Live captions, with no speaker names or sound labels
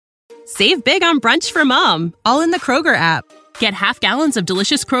Save big on brunch for mom, all in the Kroger app. Get half gallons of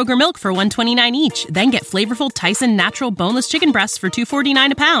delicious Kroger milk for $1.29 each. Then get flavorful Tyson natural boneless chicken breasts for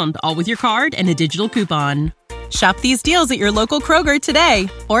 $2.49 a pound, all with your card and a digital coupon. Shop these deals at your local Kroger today,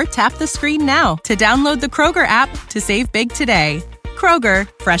 or tap the screen now to download the Kroger app to save big today. Kroger,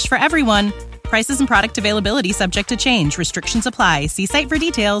 fresh for everyone. Prices and product availability subject to change. Restrictions apply. See site for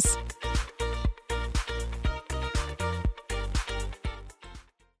details.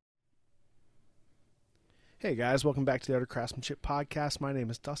 Hey guys, welcome back to the Art of Craftsmanship podcast. My name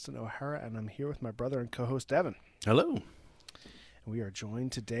is Dustin O'Hara, and I'm here with my brother and co-host Devin. Hello. We are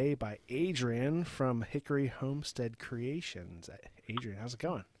joined today by Adrienne from Hickory Homestead Creations. Adrienne, how's it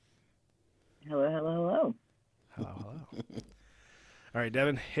going? Hello, hello, hello. Hello, hello. All right,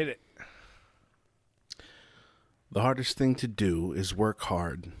 Devin, hit it. The hardest thing to do is work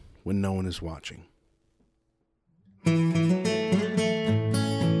hard when no one is watching.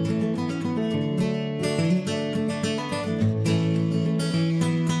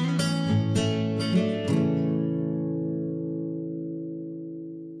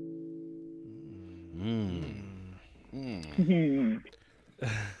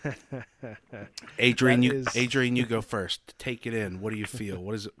 Adrienne, you go first. Take it in. What do you feel?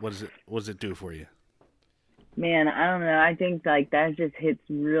 What does it do for you? Man, I don't know. I think like that just hits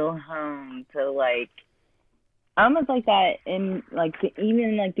real home to like almost like that in like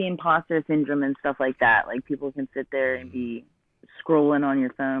even like the imposter syndrome and stuff like that. Like people can sit there and be scrolling on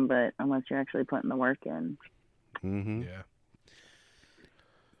your phone, but unless you're actually putting the work in. Mm-hmm. Yeah.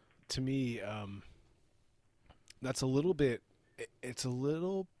 To me, that's a little bit. It's a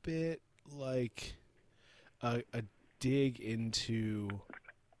little bit like a dig into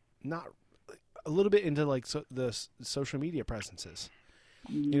not a little bit into like the social media presences,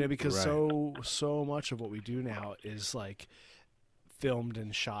 you know, because Right. so much of what we do now is like filmed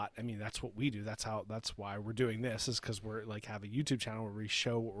and shot. I mean, that's what we do. That's why we're doing this, is because we're like have a YouTube channel where we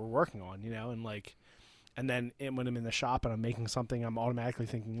show what we're working on, you know, and like. And then when I'm in the shop and I'm making something, I'm automatically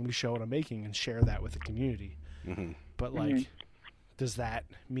thinking, let me show what I'm making and share that with the community. Mm-hmm. But like, does that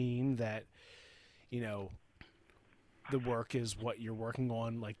mean that, you know, the work is what you're working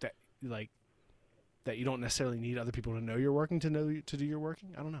on, like that you don't necessarily need other people to know you're working to do your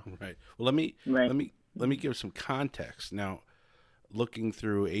working? I don't know. Right. Well, let me give some context. Now, looking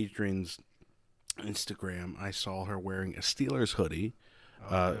through Adrienne's Instagram, I saw her wearing a Steelers hoodie.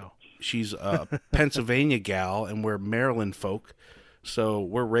 No. She's a Pennsylvania gal, and we're Maryland folk, so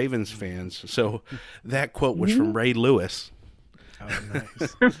we're Ravens fans. So that quote was from Ray Lewis. Oh,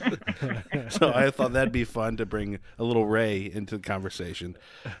 nice. So I thought that'd be fun to bring a little Ray into the conversation.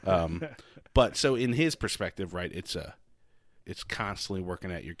 But so in his perspective, right, it's constantly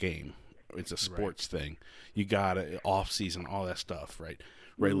working at your game. It's a sports thing. You got it, off season, all that stuff, right?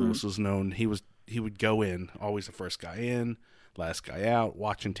 Ray Lewis was known. He would go in, always the first guy in, last guy out,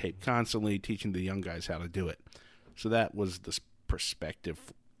 watching tape constantly, teaching the young guys how to do it. So that was the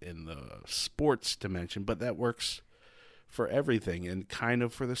perspective in the sports dimension, but that works for everything and kind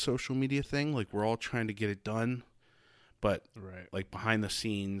of for the social media thing. Like, we're all trying to get it done, but like behind the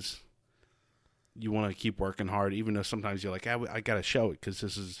scenes, you want to keep working hard, even though sometimes you're like, I got to show it because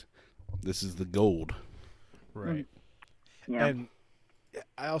this is the gold. Right. Yeah. And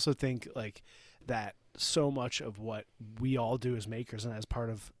I also think like that so much of what we all do as makers and as part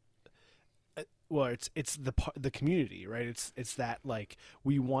of, well, it's the community, right? It's that like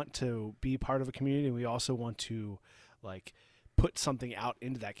we want to be part of a community, and we also want to like put something out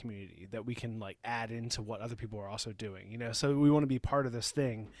into that community that we can like add into what other people are also doing, you know? So we want to be part of this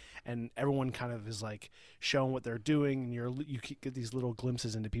thing, and everyone kind of is like showing what they're doing, and you get these little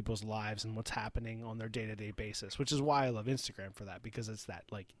glimpses into people's lives and what's happening on their day-to-day basis, which is why I love Instagram for that, because it's that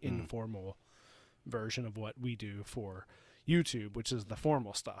like informal version of what we do for YouTube, which is the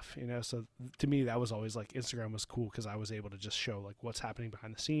formal stuff, you know? So to me, that was always like Instagram was cool because I was able to just show like what's happening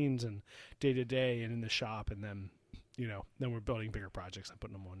behind the scenes and day to day and in the shop, and then, you know, then we're building bigger projects and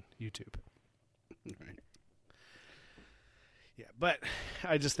putting them on YouTube. Right. Yeah, but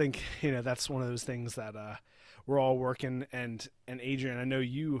I just think, you know, that's one of those things that we're all working, and Adrienne, I know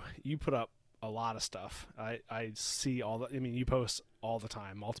you put up a lot of stuff. I see you post all the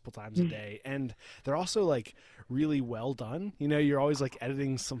time, multiple times a day, and they're also like really well done. You know, you're always like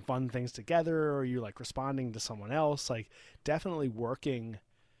editing some fun things together, or you're like responding to someone else, like definitely working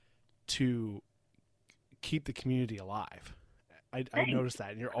to keep the community alive. I noticed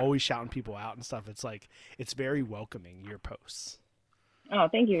that, and you're always shouting people out and stuff. It's like, it's very welcoming, your posts. Oh,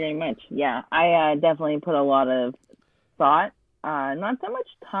 thank you very much. Yeah, I definitely put a lot of thought not so much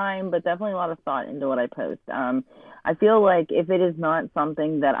time, but definitely a lot of thought into what I post. I feel like if it is not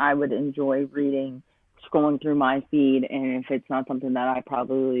something that I would enjoy reading, scrolling through my feed, and if it's not something that I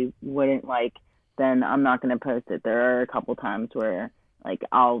probably wouldn't like, then I'm not going to post it. There are a couple times where like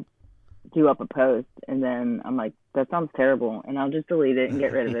I'll do up a post and then I'm like, that sounds terrible, and I'll just delete it and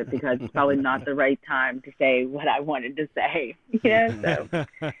get rid of it because it's probably not the right time to say what I wanted to say. So.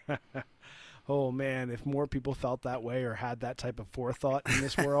 Oh man, if more people felt that way or had that type of forethought in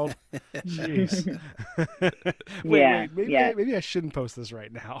this world, jeez. wait, maybe I shouldn't post this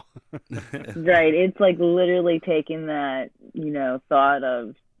right now. Right, it's like literally taking that, thought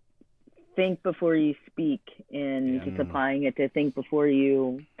of think before you speak and just applying it to think before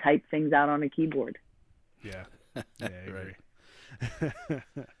you type things out on a keyboard. Yeah, I agree.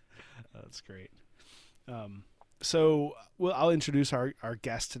 That's great. So, I'll introduce our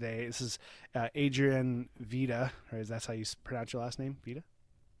guest today. This is Adrienne Vita, right? That's how you pronounce your last name, Vita?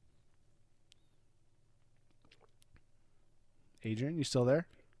 Adrienne, you still there?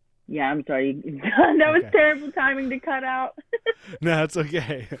 Yeah, I'm sorry. That was terrible timing to cut out. No, it's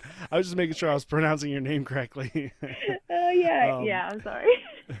okay. I was just making sure I was pronouncing your name correctly. Oh, yeah, I'm sorry.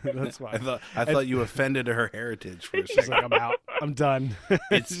 That's fine. I thought you offended her heritage for a second. Like, I'm out. I'm done.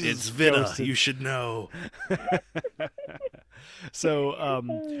 It's Vita. Ghosted. You should know. So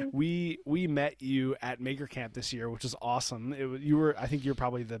we met you at Maker Camp this year, which is awesome. I think you're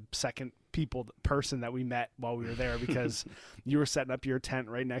probably the second person that we met while we were there, because you were setting up your tent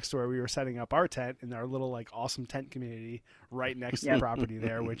right next to where we were setting up our tent in our little like awesome tent community right next to the property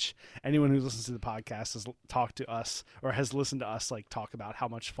there, which anyone who listens to the podcast has talked to us or has listened to us like talk about how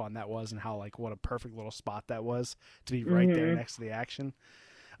much fun that was and how like what a perfect little spot that was to be right there next to the action.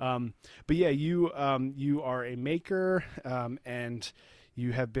 But yeah, you are a maker, and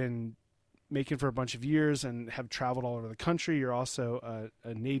you have been making for a bunch of years and have traveled all over the country. You're also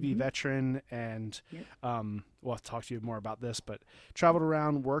a Navy veteran, and we'll have to talk to you more about this, but traveled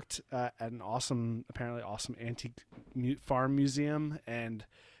around, worked at an apparently awesome antique farm museum, and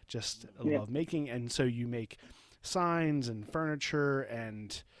just love making. And so you make signs and furniture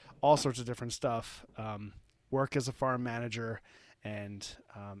and all sorts of different stuff, work as a farm manager, and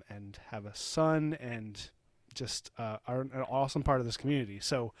have a son, and just are an awesome part of this community.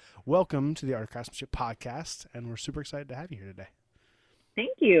 So welcome to the Art of Craftsmanship podcast, and we're super excited to have you here today.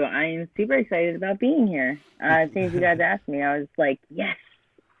 Thank you. I am super excited about being here. As soon as you guys asked me, I was like, yes.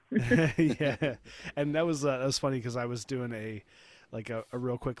 Yeah, and that was funny because I was doing a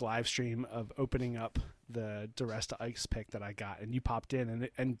real quick live stream of opening up the Duresta ice pick that I got, and you popped in,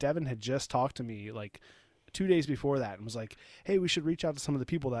 and Devin had just talked to me like 2 days before that and was like, hey, we should reach out to some of the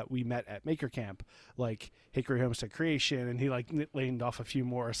people that we met at Maker Camp, like Hickory Homestead Creation, and he like laned off a few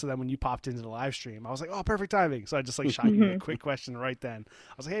more. So then when you popped into the live stream, I was like, oh, perfect timing. So I just like shot you a quick question right then.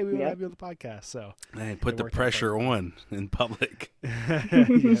 I was like, hey, we want to have you on the podcast. So man, put the pressure on in public.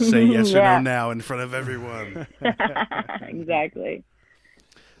 Say yes or no now in front of everyone. Exactly.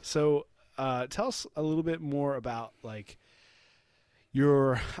 So tell us a little bit more about like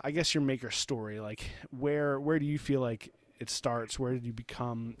your maker story. Like where do you feel like it starts? Where did you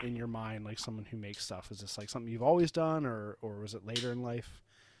become in your mind like someone who makes stuff? Is this like something you've always done, or was it later in life?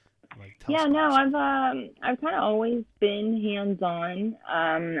 Like, I've kind of always been hands-on.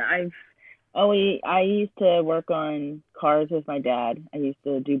 I used to work on cars with my dad. I used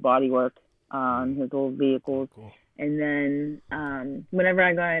to do body work on his old vehicles. Cool. And then whenever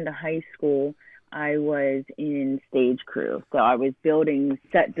I got into high school, I was in stage crew. So I was building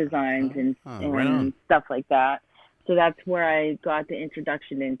set designs and stuff like that. So that's where I got the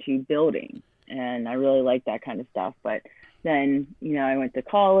introduction into building. And I really liked that kind of stuff. But then, I went to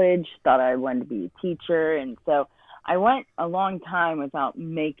college, thought I wanted to be a teacher. And so I went a long time without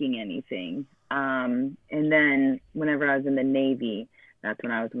making anything. And then whenever I was in the Navy, that's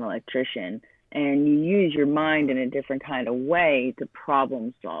when I was an electrician. And you use your mind in a different kind of way to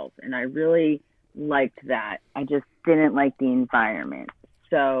problem solve. And I really liked that. I just didn't like the environment.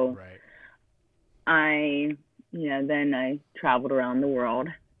 So then I traveled around the world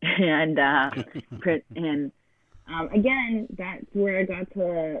and again, that's where I got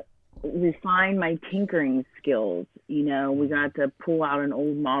to refine my tinkering skills. We got to pull out an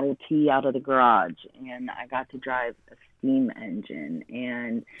old Model T out of the garage, and I got to drive a steam engine,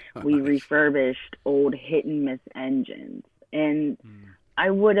 and we refurbished old hit and miss engines. And I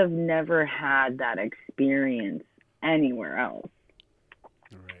would have never had that experience anywhere else.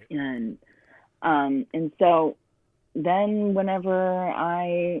 Right. And so then whenever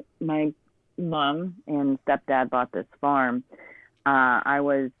my mom and stepdad bought this farm, I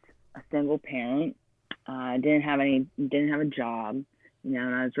was a single parent, didn't have a job, you know,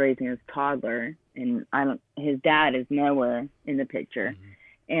 and I was raising his toddler, and his dad is nowhere in the picture.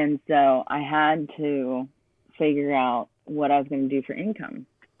 And so I had to figure out what I was going to do for income.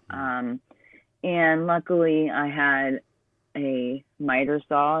 And luckily I had a miter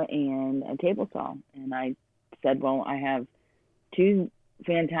saw and a table saw. And I said, well, I have two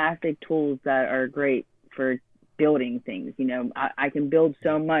fantastic tools that are great for building things. You know, I can build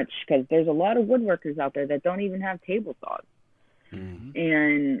so much, because there's a lot of woodworkers out there that don't even have table saws.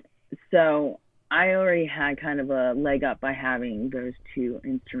 And so I already had kind of a leg up by having those two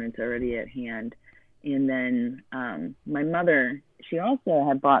instruments already at hand. And then my mother, she also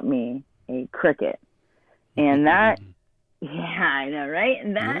had bought me a Cricut. And that, yeah, I know, right?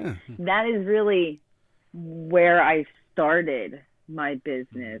 And that is really where I started my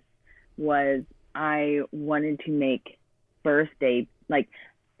business. Was I wanted to make birthday, like,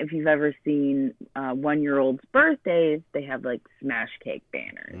 if you've ever seen 1-year-olds' birthdays, they have like smash cake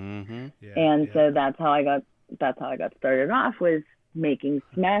banners. So that's how I got started off, was making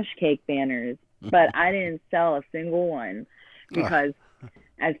smash cake banners. But I didn't sell a single one, because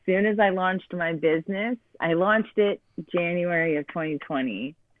as soon as I launched my business, I launched it January of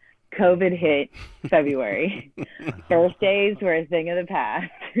 2020. COVID hit February. Birthdays were a thing of the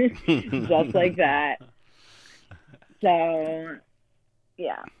past, just like that. So,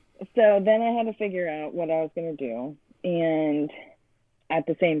 yeah. So then I had to figure out what I was going to do. And at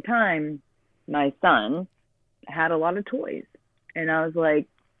the same time, my son had a lot of toys. And I was like,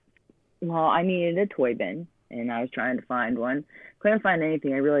 well, I needed a toy bin. And I was trying to find one. Couldn't find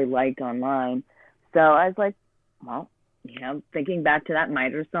anything I really liked online. So I was like, well, you know, thinking back to that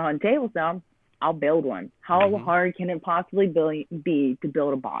miter saw and table saw, I'll build one. How hard can it possibly be to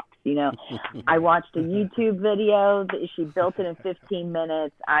build a box? You know, I watched a YouTube video that she built it in 15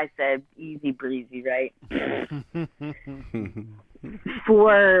 minutes. I said, easy breezy, right?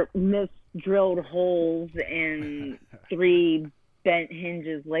 4 mis-drilled holes and 3 bent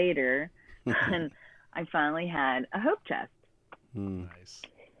hinges later, and I finally had a hope chest. Nice.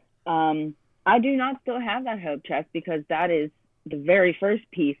 I do not still have that hope chest, because that is the very first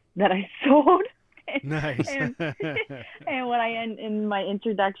piece that I sold. Nice. and when I in my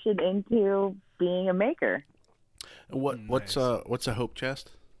introduction into being a maker. What's a hope chest?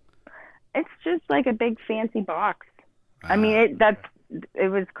 It's just like a big fancy box. I mean,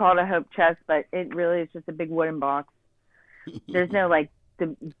 it was called a hope chest, but it really is just a big wooden box. There's no like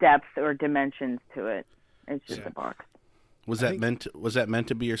depth or dimensions to it. It's just a box. Was that meant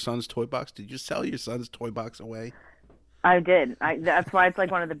to be your son's toy box? Did you sell your son's toy box away? I did. That's why it's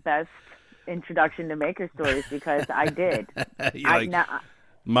like one of the best introduction to maker stories, because I did.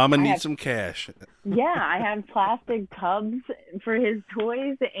 Mama needs some cash. Yeah, I have plastic tubs for his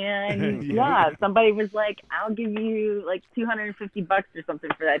toys, and somebody was like, "I'll give you like $250 or something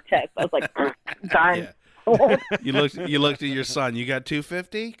for that chest." I was like, "Darn." Yeah. You looked at your son. You got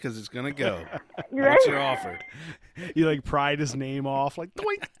 $250 because it's gonna go. Right? What's your offer? You like pried his name off, like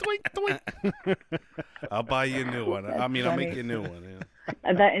doink doink doink. I'll buy you a new one. I mean, I'll make you a new one. Yeah.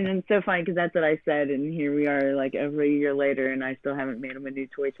 And it's so funny, because that's what I said, and here we are, like over a year later, and I still haven't made him a new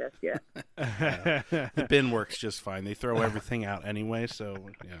toy chest yet. The bin works just fine. They throw everything out anyway, so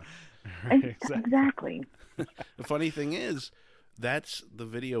yeah. Right, Exactly. The funny thing is, that's the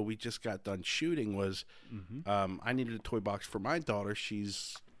video we just got done shooting. Was I needed a toy box for my daughter.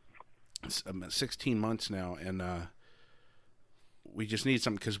 She's 16 months now, and we just need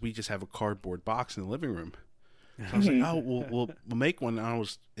something, because we just have a cardboard box in the living room. So I was like, oh, we'll make one. And I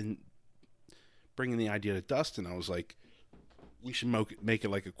was bringing the idea to Dustin. I was like, we should make it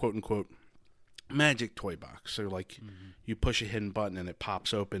like a quote-unquote magic toy box. So like you push a hidden button and it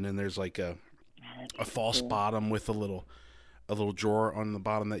pops open, and there's like a false bottom with a little drawer on the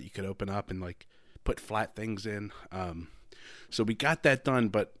bottom that you could open up and like put flat things in. So we got that done,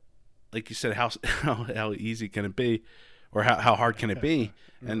 but like you said, how easy can it be, or how hard can it be?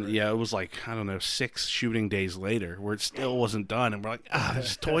 And it was like, I don't know, 6 shooting days later where it still wasn't done, and we're like,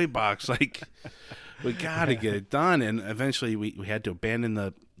 this toy box, like we gotta get it done. And eventually we had to abandon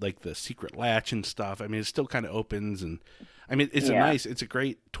the secret latch and stuff. I mean, it still kind of opens, and I mean, it's a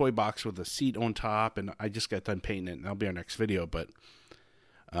great toy box with a seat on top, and I just got done painting it, and that'll be our next video. But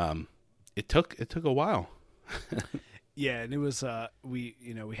it took a while. Yeah, and it was we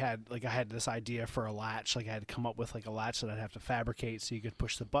had I had this idea for a latch. Like I had to come up with like a latch that I'd have to fabricate, so you could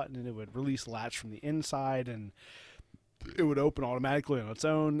push the button and it would release the latch from the inside, and it would open automatically on its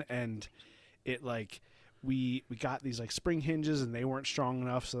own. And it like we got these like spring hinges, and they weren't strong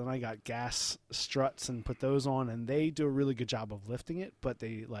enough, so then I got gas struts and put those on, and they do a really good job of lifting it, but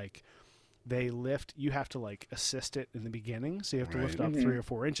they like you have to like assist it in the beginning, so you have to lift Right. up 3 or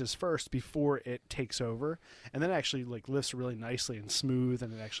 4 inches first before it takes over, and then it actually like lifts really nicely and smooth,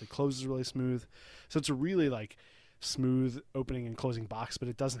 and it actually closes really smooth. So it's a really like smooth opening and closing box, but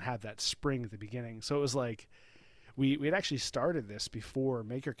it doesn't have that spring at the beginning. So it was like we had actually started this before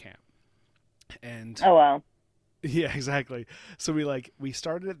Maker Camp, and Oh wow. yeah, exactly. So we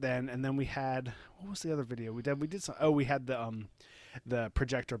started it then, and then we had, what was the other video we did some, we had the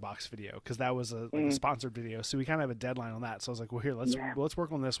projector box video, because that was a sponsored video. So we kind of have a deadline on that. So I was like, well, here, let's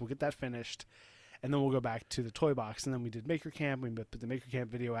work on this. We'll get that finished, and then we'll go back to the toy box. And then we did Maker Camp. We put the Maker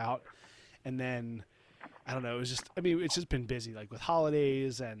Camp video out, and then I don't know. It was just, I mean, it's just been busy, like with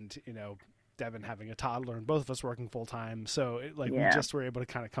holidays and Devin having a toddler and both of us working full time. So we just were able to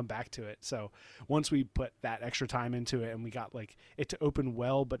kind of come back to it. So once we put that extra time into it and we got like it to open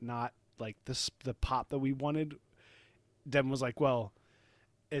well, but not like the pop that we wanted, Devin was like, well,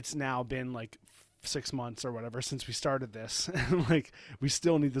 it's now been like 6 months or whatever since we started this, and like we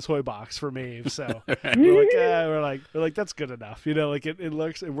still need the toy box for Maeve. So we're like that's good enough, like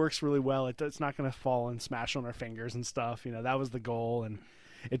it works really well. It's not going to fall and smash on our fingers and stuff. That was the goal, and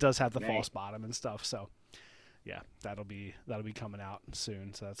it does have the false bottom and stuff. So yeah, that'll be coming out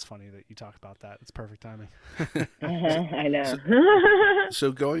soon. So that's funny that you talk about that. It's perfect timing. I know.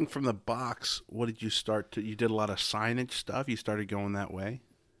 So going from the box, what did you start to? You did a lot of signage stuff. You started going that way.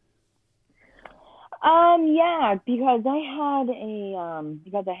 Yeah, because I had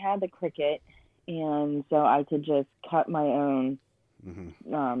the Cricut, and so I could just cut my own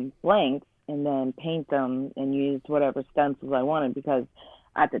blanks and then paint them and use whatever stencils I wanted, because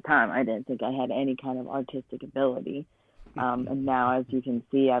at the time I didn't think I had any kind of artistic ability. And now, as you can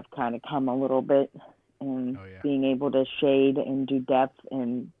see, I've kind of come a little bit in being able to shade and do depth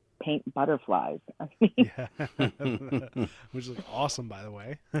and paint butterflies. Yeah. Which is awesome, by the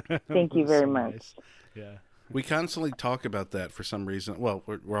way. Thank you very much. Nice. Yeah. We constantly talk about that for some reason. Well,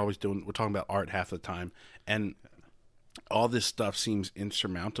 we're talking about art half the time, and all this stuff seems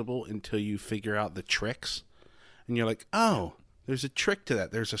insurmountable until you figure out the tricks, and you're like, oh, there's a trick to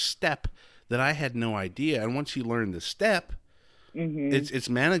that. There's a step that I had no idea, and once you learn the step, it's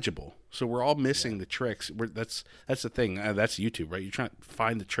manageable. So we're all missing the tricks. That's the thing. That's YouTube, right? You're trying to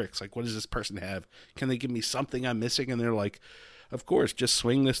find the tricks. Like, what does this person have? Can they give me something I'm missing? And they're like, of course, just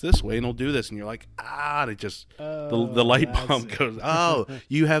swing this way and it'll do this. And you're like, it just, the light bulb goes, oh,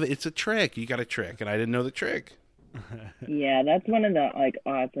 you have, it's a trick. You got a trick. And I didn't know the trick. Yeah, that's one of the like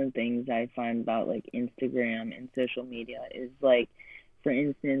awesome things I find about like Instagram and social media is like, for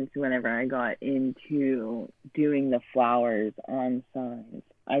instance, whenever I got into doing the flowers on signs,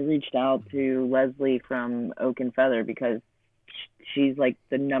 I reached out to Leslie from Oak and Feather, because she's like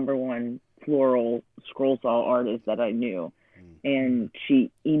the #1 floral scroll saw artist that I knew. And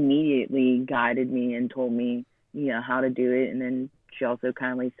she immediately guided me and told me, how to do it. And then she also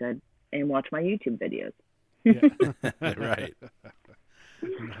kindly said, and watch my YouTube videos. Yeah. Right.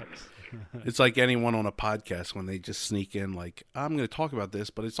 Nice. It's like anyone on a podcast when they just sneak in like, I'm going to talk about this,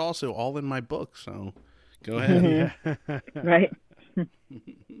 but it's also all in my book. So go ahead. Right.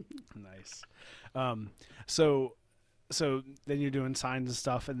 Nice. So then you're doing signs and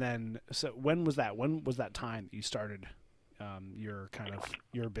stuff. And then, so when was that time that you started your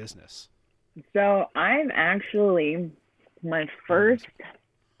business? So I've actually, my first,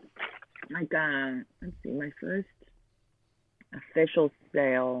 my first official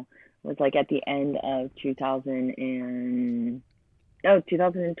sale was like at the end of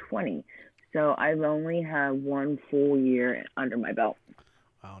 2020. So I've only had 1 full year under my belt.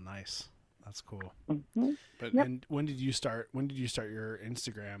 Oh, nice. That's cool. Mm-hmm. But and when did you start your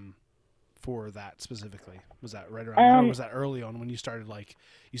Instagram for that specifically? Was that right around, or was that early on when you started, like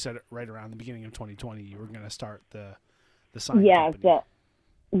you said right around the beginning of 2020 you were going to start the sign company?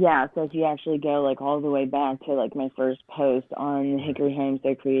 So if you actually go like all the way back to like my first post on the Hickory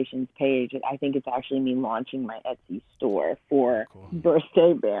Homestead Creations page, I think it's actually me launching my Etsy store for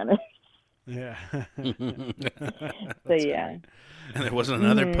birthday banners. Yeah. So yeah. And there wasn't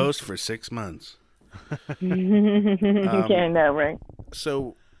another post for 6 months. Yeah, no, right?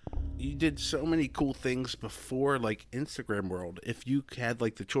 So you did so many cool things before, like Instagram world. If you had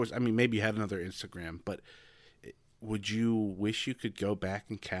like the choice, I mean, maybe you had another Instagram, but would you wish you could go back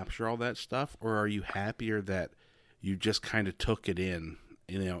and capture all that stuff, or are you happier that you just kind of took it in,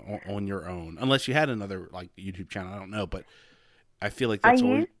 on your own? Unless you had another like YouTube channel, I don't know, but I feel like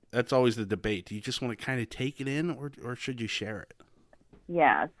that's always the debate. Do you just want to kind of take it in, or should you share it?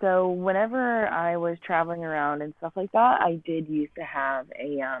 Yeah, so whenever I was traveling around and stuff like that, I did used to have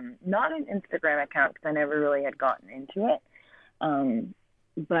a, not an Instagram account because I never really had gotten into it.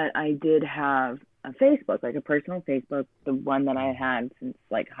 but I did have a Facebook, like a personal Facebook, the one that I had since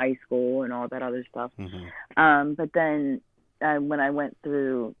like high school and all that other stuff. But then when I went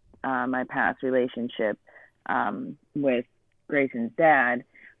through my past relationship with Grayson's dad,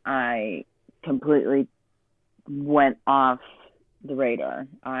 I completely went off the radar.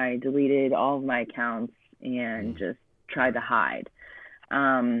 I deleted all of my accounts and just tried to hide.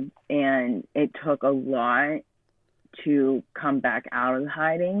 And it took a lot to come back out of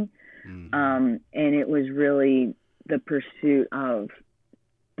hiding. And it was really the pursuit of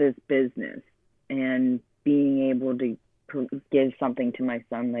this business and being able to give something to my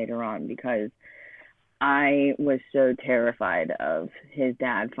son later on, because I was so terrified of his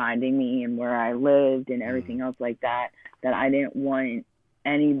dad finding me and where I lived and everything else like that, that I didn't want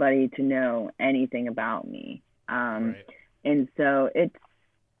anybody to know anything about me. Right. And so it's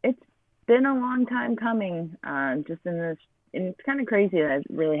been a long time coming, just in this, and it's kind of crazy that it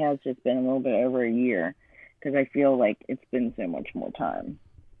really has just been a little bit over a year, because I feel like it's been so much more time.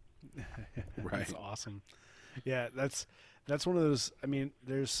 Right. That's awesome. Yeah, that's one of those. I mean,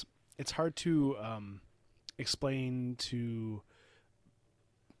 it's hard to explain to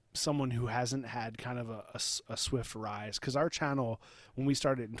someone who hasn't had kind of a swift rise, because our channel, when we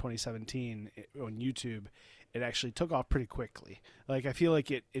started in 2017 on YouTube, it actually took off pretty quickly. Like, I feel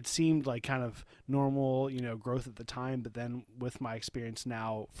like it seemed like kind of normal, growth at the time, but then with my experience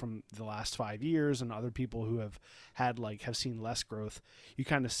now from the last 5 years and other people who have seen less growth, you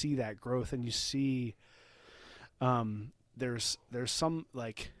kind of see that growth, and you see there's some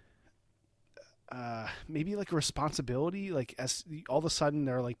like maybe like a responsibility, like as all of a sudden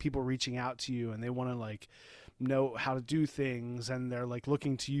there are like people reaching out to you and they want to like know how to do things, and they're like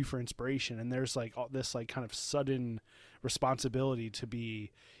looking to you for inspiration, and there's like all this like kind of sudden responsibility to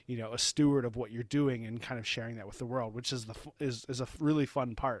be a steward of what you're doing and kind of sharing that with the world, which is is a really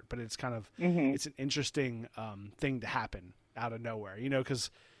fun part, but it's kind of it's an interesting thing to happen out of nowhere, because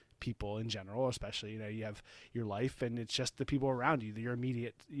people in general, especially, you have your life and it's just the people around you, your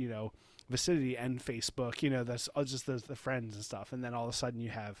immediate vicinity and Facebook, that's just the friends and stuff, and then all of a sudden you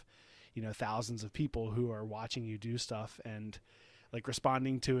have thousands of people who are watching you do stuff and like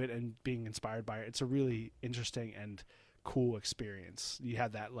responding to it and being inspired by it. It's a really interesting and cool experience. You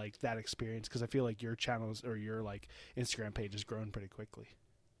had that experience, because I feel like your channels or your like Instagram page has grown pretty quickly.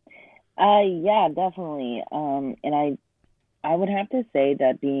 Yeah, definitely. And I would have to say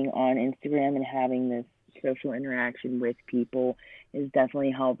that being on Instagram and having this social interaction with people has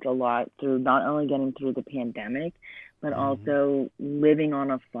definitely helped a lot through not only getting through the pandemic, but also living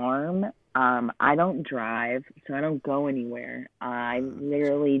on a farm. I don't drive, so I don't go anywhere. I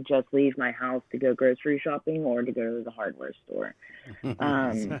literally just leave my house to go grocery shopping or to go to the hardware store.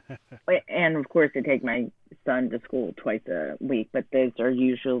 And of course, I take my son to school twice a week, but those are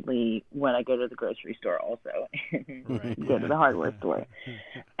usually when I go to the grocery store also, go to the hardware store.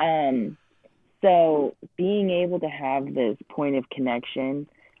 So being able to have this point of connection,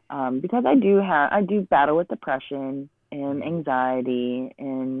 because I do battle with depression and anxiety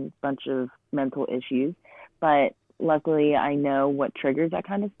and a bunch of mental issues, but luckily I know what triggers that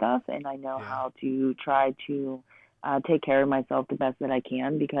kind of stuff, and I know how to try to take care of myself the best that I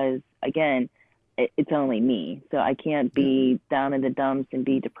can, because again, it's only me, so I can't be down in the dumps and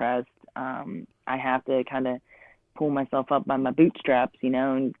be depressed. I have to kind of pull myself up by my bootstraps,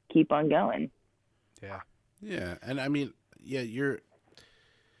 and keep on going. Yeah. And I mean,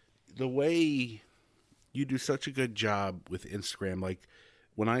 the way you do such a good job with Instagram. Like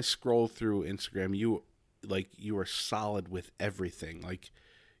when I scroll through Instagram, you are solid with everything. Like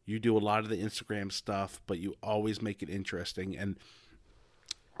you do a lot of the Instagram stuff, but you always make it interesting. And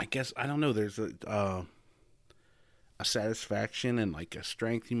I guess, I don't know, there's a satisfaction and like a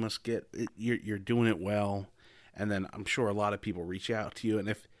strength you must get. You're doing it well. And then I'm sure a lot of people reach out to you. And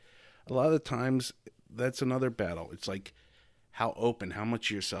if a lot of the times that's another battle. It's like how much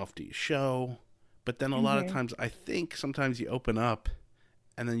of yourself do you show? But then a lot of times I think sometimes you open up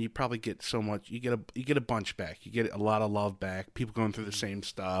and then you probably get so much, you get a bunch back. You get a lot of love back. People going through the same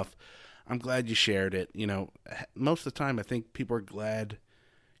stuff. I'm glad you shared it. Most of the time I think people are glad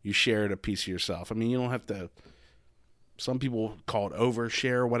you shared a piece of yourself. I mean, you don't have to, some people call it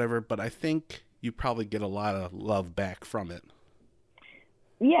overshare or whatever, but I think you probably get a lot of love back from it.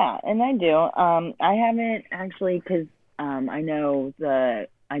 Yeah, and I do. I haven't actually, because I know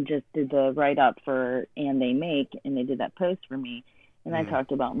I just did the write-up for And They Make, and they did that post for me, and I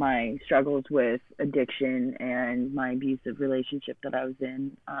talked about my struggles with addiction and my abusive relationship that I was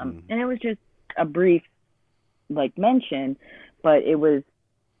in. And it was just a brief, mention, but it was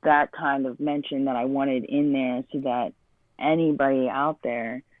that kind of mention that I wanted in there so that anybody out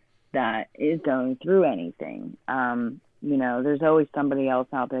there that is going through anything. You know, there's always somebody else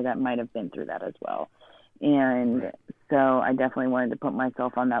out there that might have been through that as well. And so I definitely wanted to put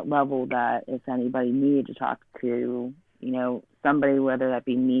myself on that level that if anybody needed to talk to, you know, somebody, whether that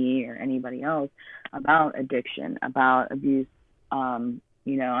be me or anybody else, about addiction, about abuse,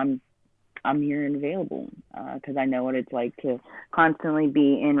 you know, I'm here and available, because I know what it's like to constantly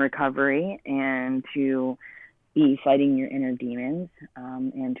be in recovery and to be fighting your inner demons,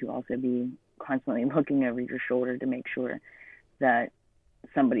 and to also be constantly looking over your shoulder to make sure that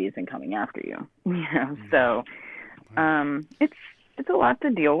somebody isn't coming after you. You know, so it's a lot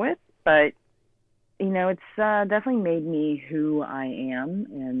to deal with, but you know, it's definitely made me who I am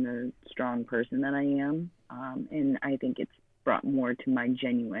and the strong person that I am, and I think it's brought more to my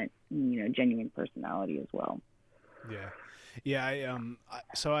genuine personality as well. Yeah. I'm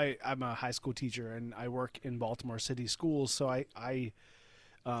a high school teacher and I work in Baltimore City schools. So I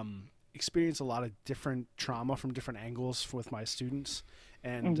experience a lot of different trauma from different angles with my students.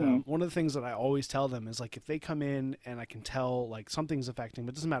 And one of the things that I always tell them is, like, if they come in and I can tell like something's affecting,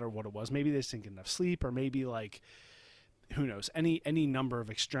 but it doesn't matter what it was. Maybe they just didn't get enough sleep, or maybe like, who knows, any number of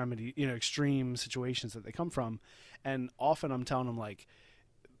extreme situations that they come from. And often I'm telling them, like,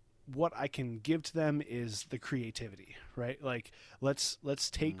 what I can give to them is the creativity, right? Like, let's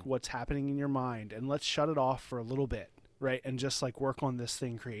take what's happening in your mind and let's shut it off for a little bit, right? And just like work on this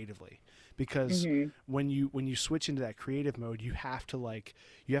thing creatively. Because when you switch into that creative mode, you have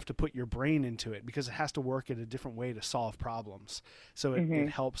to put your brain into it, because it has to work in a different way to solve problems. So it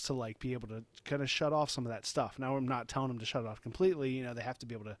helps to like be able to kind of shut off some of that stuff. Now, I'm not telling them to shut it off completely. You know, they have to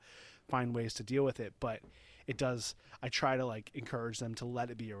be able to find ways to deal with it, but it does. I try to like encourage them to let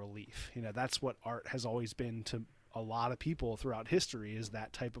it be a relief. You know, that's what art has always been to a lot of people throughout history, is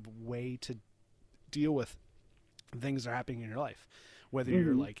that type of way to deal with things that are happening in your life, whether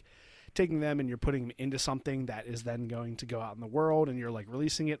you're like taking them and you're putting them into something that is then going to go out in the world and you're like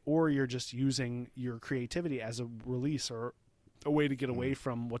releasing it, or you're just using your creativity as a release or a way to get away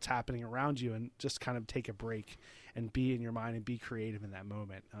from what's happening around you and just kind of take a break and be in your mind and be creative in that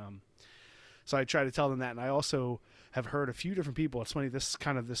moment. So I try to tell them that. And I also have heard a few different people. It's funny,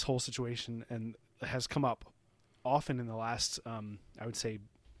 this whole situation and has come up often in the last, I would say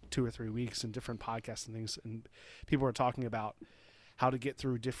 2 or 3 weeks in different podcasts and things. And people are talking about how to get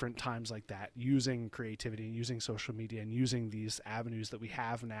through different times like that, using creativity and using social media and using these avenues that we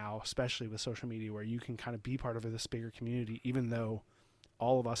have now, especially with social media, where you can kind of be part of this bigger community, even though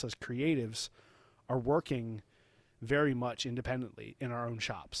all of us as creatives are working very much independently in our own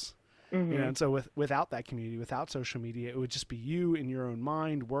shops. You know, and so without that community, without social media, it would just be you in your own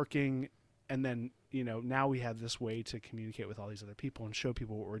mind working. And then, you know, now we have this way to communicate with all these other people and show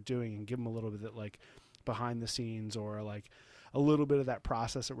people what we're doing and give them a little bit of like behind the scenes, or like a little bit of that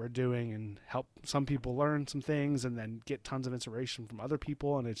process that we're doing, and help some people learn some things and then get tons of inspiration from other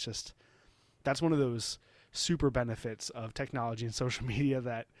people. And it's just, that's one of those super benefits of technology and social media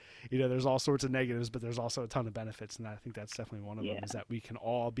that, you know, there's all sorts of negatives, but there's also a ton of benefits. And I think that's definitely one of them, is that we can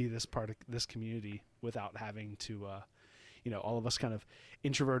all be this part of this community without having to, you know, all of us kind of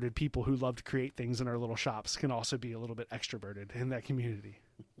introverted people who love to create things in our little shops can also be a little bit extroverted in that community.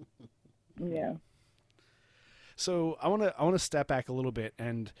 Yeah. So I want to step back a little bit,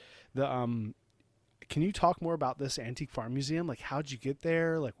 and can you talk more about this antique farm museum? Like, how'd you get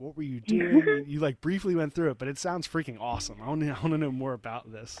there? Like, what were you doing? You like briefly went through it, but it sounds freaking awesome. I want to know more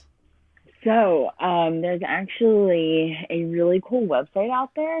about this. So there's actually a really cool website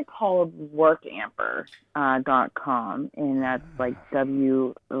out there called workamper.com, and that's like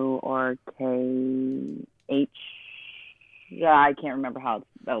WORKH. Yeah, I can't remember how it's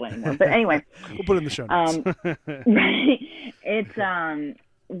spelled anymore. But anyway, we'll put it in the show notes. Right. It's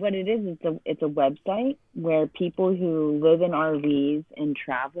what it is. It's a website where people who live in RVs and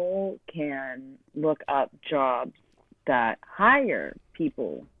travel can look up jobs that hire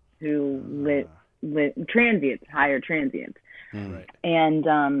people who live transients, hire transients. Right. And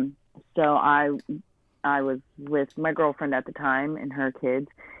so I was with my girlfriend at the time and her kids,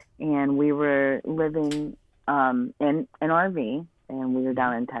 and we were living in an RV, and we were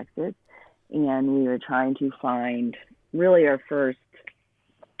down in Texas, and we were trying to find really our first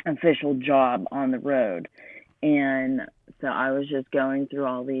official job on the road. And so I was just going through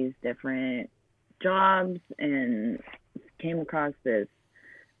all these different jobs and came across this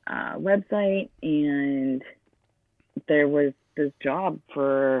website, and there was this job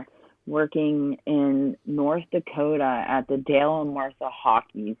for working in North Dakota at the Dale and Martha Hawk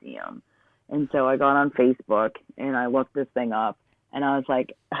Museum. And so I got on Facebook and I looked this thing up, and I was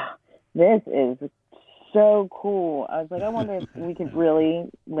like, this is so cool. I was like, I wonder if we could really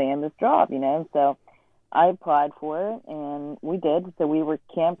land this job, you know? So I applied for it, and we did. So we were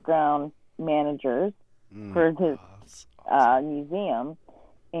campground managers for this museum,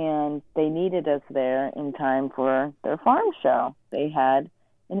 and they needed us there in time for their farm show. They had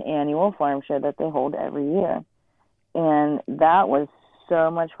an annual farm show that they hold every year, and that was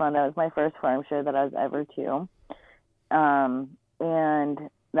so much fun. That was my first farm show that I was ever to, and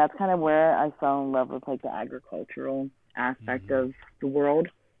that's kind of where I fell in love with like the agricultural aspect of the world.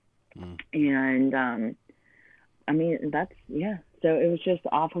 And I mean, that's, yeah. So it was just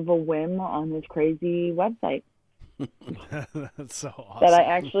off of a whim on this crazy website. That's so awesome. That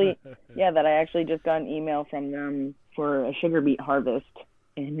I actually just got an email from them for a sugar beet harvest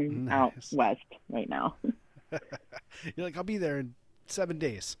in out west right now. You're like, I'll be there in 7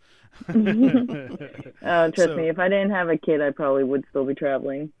 days. Oh, trust me, if I didn't have a kid, I probably would still be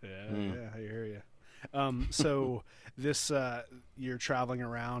traveling. Yeah, I hear you. So this you're traveling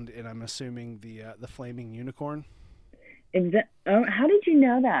around, and I'm assuming the flaming unicorn. Oh, how did you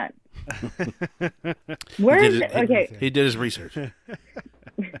know that? Where is it? Okay, he did his research.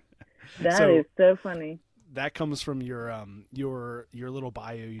 That is so funny. That comes from your little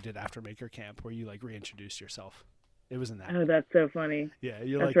bio you did after Maker Camp, where you like reintroduced yourself. It was in that. Oh, that's so funny. Yeah,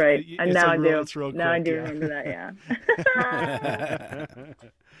 you're that's like, right. And now I do. It's real now quick, I do remember that. Yeah.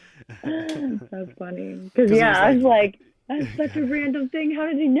 That's funny. Because I was like, that's such a random thing. How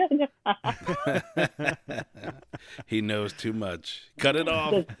did he know that? He knows too much. Cut it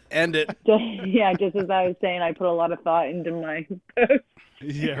off. End it. Just as I was saying, I put a lot of thought into my post.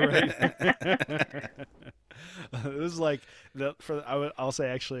 Yeah, right. It was like I'll say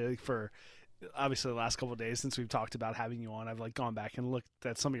actually, like, for obviously the last couple of days since we've talked about having you on, I've like gone back and looked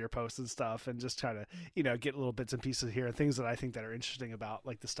at some of your posts and stuff, and just try to get little bits and pieces here and things that I think that are interesting about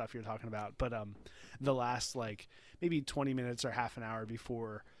like the stuff you're talking about. But the last like maybe 20 minutes or half an hour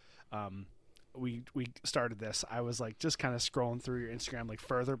before we started this, I was like just kind of scrolling through your Instagram like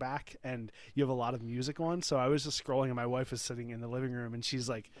further back, and you have a lot of music on, so I was just scrolling, and my wife was sitting in the living room, and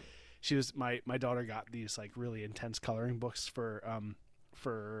my daughter got these like really intense coloring books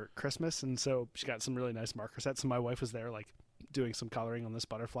for Christmas, and so she got some really nice marker sets, and my wife was there like doing some coloring on this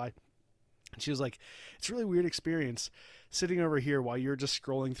butterfly, and she was like, it's a really weird experience sitting over here while you're just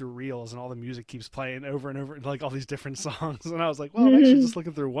scrolling through reels and all the music keeps playing over and over, like all these different songs. And I was like, well, I'm actually just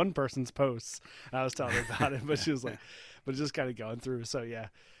looking through one person's posts, and I was telling her about it, but she was like, but just kind of going through. So yeah,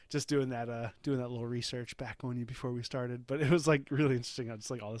 just doing that little research back on you before we started. But it was like really interesting. I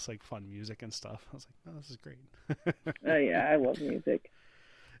just like all this like fun music and stuff. I was like, oh, this is great. Oh yeah, I love music.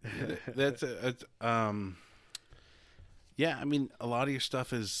 Yeah, I mean, a lot of your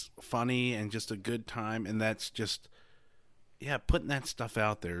stuff is funny and just a good time, and that's just, yeah, putting that stuff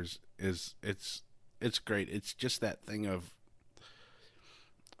out there is it's great. It's just that thing of,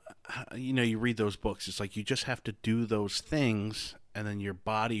 you read those books. It's like you just have to do those things, and then your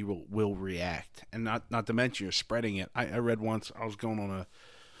body will react, and not to mention you're spreading it. I read once, I was going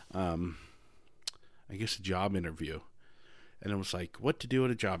on a job interview, and it was like what to do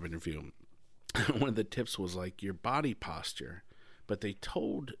at a job interview. One of the tips was like your body posture, but they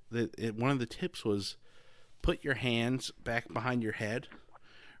told that one of the tips was put your hands back behind your head,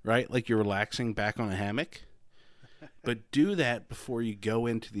 right? Like you're relaxing back on a hammock, but do that before you go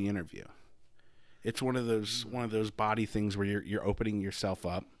into the interview. It's one of those body things where you're opening yourself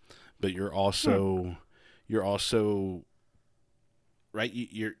up, but you're also right.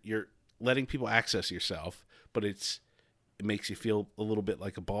 You're letting people access yourself, but it makes you feel a little bit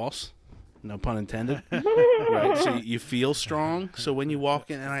like a boss. No pun intended. Right? So you feel strong. So when you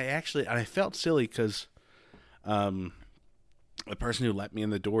walk in, and I felt silly because the person who let me in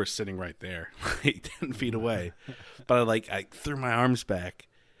the door is sitting right there, like 10 feet away. But I threw my arms back,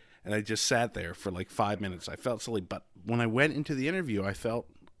 and I just sat there for like 5 minutes. I felt silly, but when I went into the interview, I felt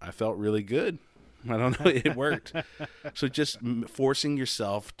really good. I don't know, it worked. So just forcing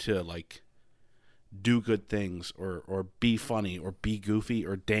yourself to like do good things, or be funny, or be goofy,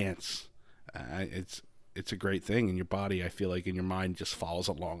 or dance. It's a great thing, and your body, I feel like, in your mind just follows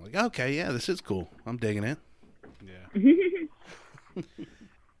along. Like, okay, yeah, this is cool. I'm digging it. Yeah.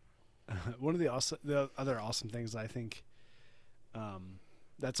 One of the other awesome things I think,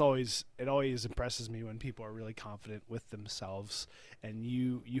 it always impresses me when people are really confident with themselves, and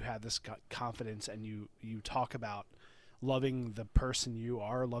you have this confidence, and you talk about loving the person you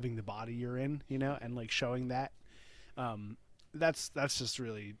are, loving the body you're in, and like showing that. That's just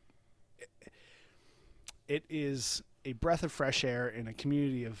really. It is a breath of fresh air in a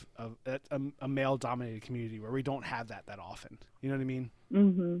community of a male dominated community where we don't have that often. You know what I mean?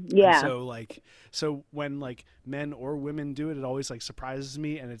 Mm-hmm. Yeah. And so when like men or women do it, it always like surprises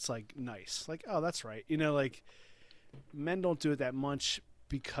me, and it's like nice. Like, oh, that's right. You know, like men don't do it that much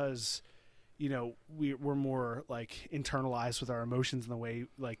because, you know, we're more like internalized with our emotions and the way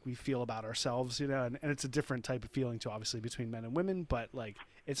like we feel about ourselves, you know, and it's a different type of feeling too, obviously, between men and women, but like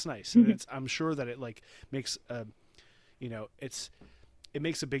it's nice. And I'm sure that it like makes you know, it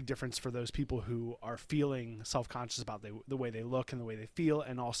makes a big difference for those people who are feeling self-conscious about the way they look and the way they feel,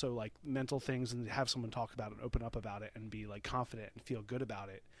 and also like mental things, and have someone talk about it, open up about it, and be like confident and feel good about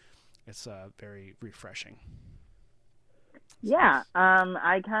it. It's very refreshing. Yeah,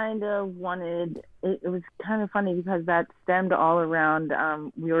 I kind of wanted, it was kind of funny because that stemmed all around,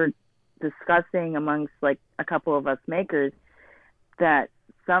 we were discussing amongst like a couple of us makers that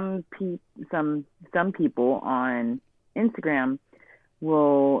some people on Instagram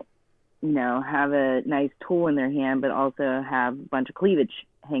will, you know, have a nice tool in their hand, but also have a bunch of cleavage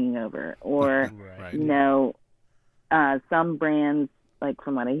hanging over, or, Right. you know, some brands, like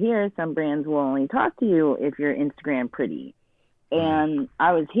from what I hear, some brands will only talk to you if you're Instagram pretty. And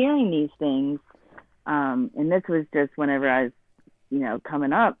I was hearing these things, and this was just whenever I was, you know,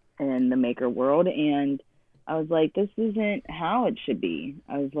 coming up in the maker world, and I was like, this isn't how it should be.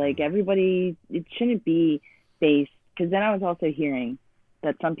 I was like, everybody, it shouldn't be based, because then I was also hearing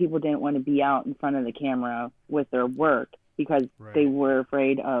that some people didn't want to be out in front of the camera with their work because they were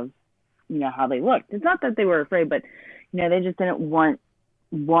afraid of, you know, how they looked. It's not that they were afraid, but, you know, they just didn't want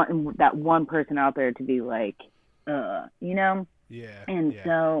that one person out there to be like, you know? Yeah. And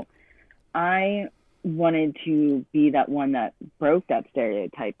so I wanted to be that one that broke that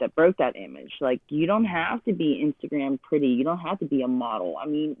stereotype, that broke that image. Like, you don't have to be Instagram pretty. You don't have to be a model. I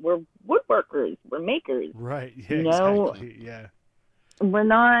mean, we're woodworkers. We're makers. Right. Yeah, you know? Exactly. Yeah. We're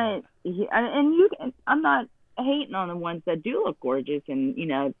not, and I'm not hating on the ones that do look gorgeous. And, you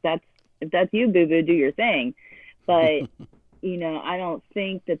know, if that's you, boo-boo, do your thing. But, you know, I don't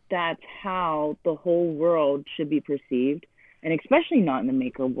think that that's how the whole world should be perceived. And especially not in the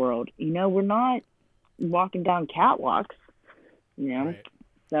maker world. You know, we're not walking down catwalks, you know. Right.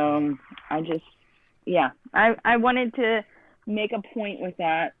 So I wanted to make a point with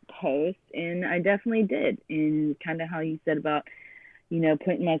that post, and I definitely did. And kind of how you said about, you know,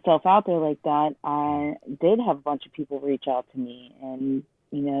 putting myself out there like that, I did have a bunch of people reach out to me and,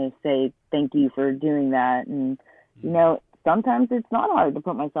 you know, say thank you for doing that. And, you know, sometimes it's not hard to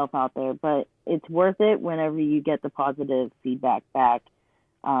put myself out there, but it's worth it whenever you get the positive feedback back,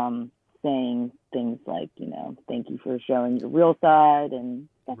 saying things like, you know, thank you for showing your real side and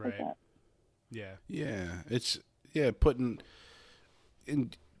stuff like that. Yeah. Yeah. Putting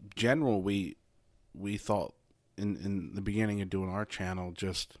in general, we thought in the beginning of doing our channel,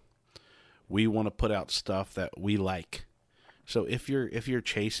 just we want to put out stuff that we like. So if you're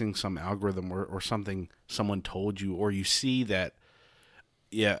chasing some algorithm or something someone told you, or you see that,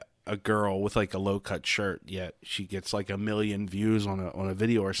 a girl with like a low cut shirt, yet she gets like 1 million views on a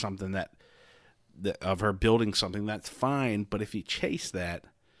video or something that of her building something, that's fine. But if you chase that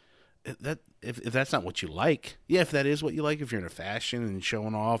if that's not what you like, if that is what you like, if you're into fashion and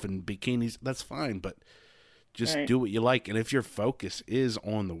showing off and bikinis, that's fine. But just do what you like. And if your focus is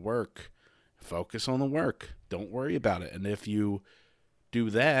on the work, focus on the work. Don't worry about it. And if you do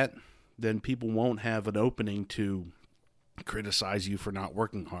that, then people won't have an opening to criticize you for not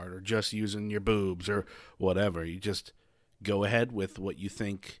working hard or just using your boobs or whatever. You just go ahead with what you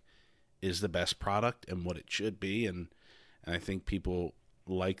think is the best product and what it should be. And I think people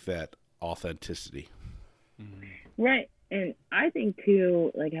like that authenticity. Right. And I think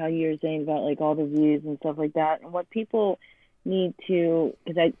too, like how you were saying about like all the views and stuff like that, and what people need to,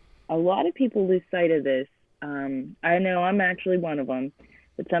 because a lot of people lose sight of this. I know I'm actually one of them,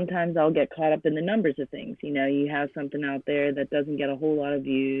 but sometimes I'll get caught up in the numbers of things. You know, you have something out there that doesn't get a whole lot of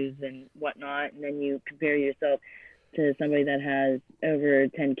views and whatnot, and then you compare yourself to somebody that has over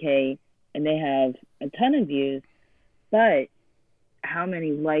 10K and they have a ton of views, but how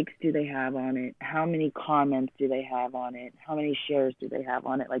many likes do they have on it? How many comments do they have on it? How many shares do they have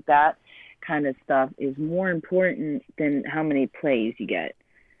on it? Like that kind of stuff is more important than how many plays you get.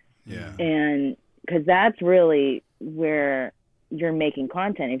 Yeah. And because that's really where you're making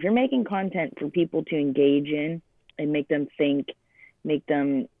content. If you're making content for people to engage in and make them think, make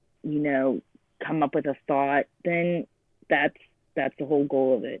them, you know, come up with a thought, then that's the whole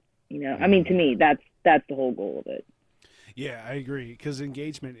goal of it. You know, I mean, to me, that's the whole goal of it. Yeah, I agree. Because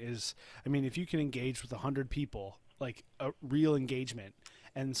engagement is, I mean, if you can engage with 100 people, like a real engagement,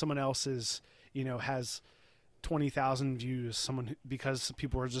 and someone else is, you know, has 20,000 views, because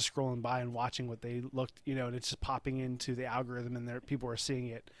people were just scrolling by and watching what they looked, and it's just popping into the algorithm, and people are seeing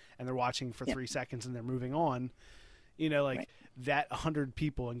it and they're watching for 3 seconds and they're moving on. Right. That 100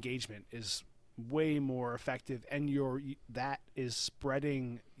 people engagement is way more effective, and that is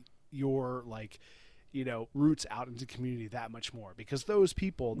spreading your roots out into community that much more, because those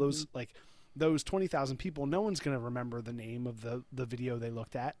people, those 20,000 people, no one's going to remember the name of the video they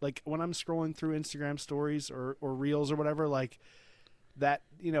looked at. Like when I'm scrolling through Instagram stories or reels or whatever, that,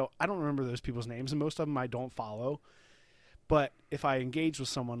 I don't remember those people's names, and most of them I don't follow. But if I engage with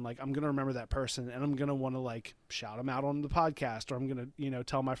someone, I'm going to remember that person, and I'm going to want to shout them out on the podcast, or I'm going to,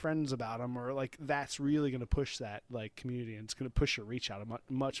 tell my friends about them, or that's really going to push that community, and it's going to push your reach out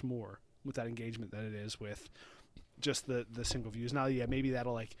much more with that engagement than it is with just the single views. Now, yeah, maybe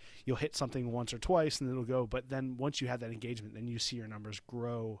that'll you'll hit something once or twice and it'll go, but then once you have that engagement, then you see your numbers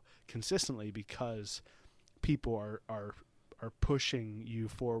grow consistently, because people are pushing you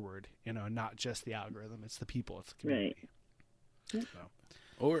forward, not just the algorithm, it's the people, it's the community. Right. So.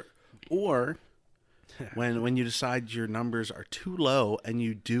 Or when you decide your numbers are too low and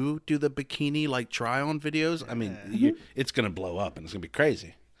you do the bikini try on videos, I mean, it's going to blow up and it's going to be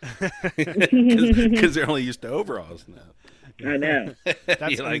crazy. Because they're only used to overalls now. I know.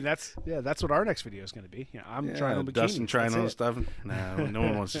 That's what our next video is going to be. I'm trying on bikini. Dustin trying on stuff. No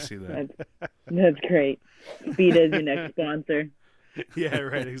one wants to see that. That's great. Speed is your next sponsor. Yeah,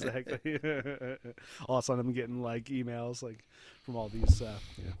 right, exactly. All of a sudden I'm getting emails from all these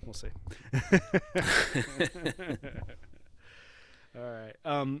we'll see. All right.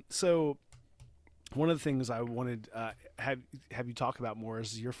 So one of the things I wanted have you talk about more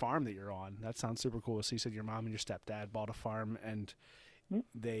is your farm that you're on. That sounds super cool. So you said your mom and your stepdad bought a farm, and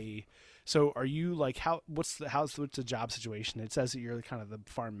so are you what's the job situation? It says that you're kind of the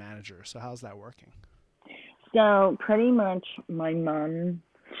farm manager. So how's that working? So pretty much my mom,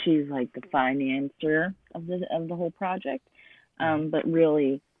 she's the financier of the whole project. But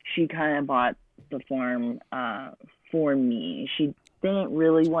really she kind of bought the farm for me. She didn't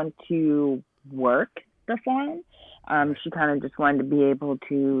really want to work the farm. She kind of just wanted to be able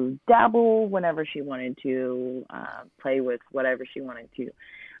to dabble whenever she wanted to, play with whatever she wanted to,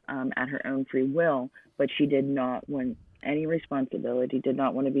 at her own free will. But she did not want any responsibility, did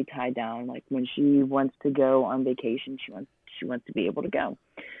not want to be tied down. When she wants to go on vacation, she wants to be able to go.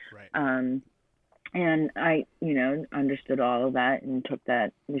 Right. And I, understood all of that and took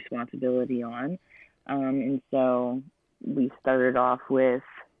that responsibility on. And so we started off with,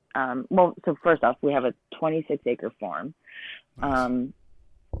 so first off, we have a 26-acre farm. Nice.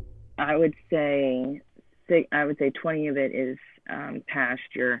 I would say 20 of it is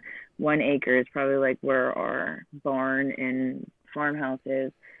pasture. 1 acre is probably where our barn and farmhouse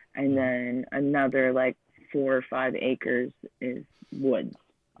is, and then another 4 or 5 acres is woods,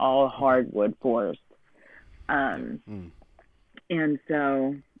 all hardwood forest. And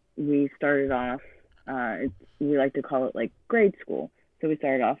so we started off, we like to call it grade school. So we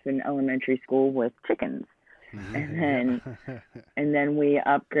started off in elementary school with chickens. And then we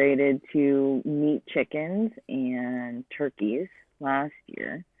upgraded to meat chickens and turkeys last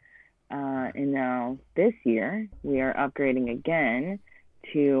year. And now this year we are upgrading again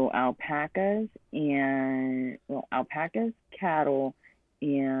to alpacas, cattle,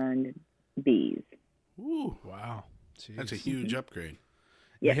 and bees. Ooh, wow. Jeez. That's a huge upgrade.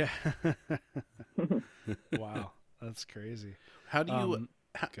 Yeah. Wow. That's crazy. How do you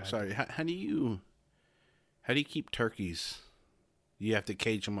how do you keep turkeys? You have to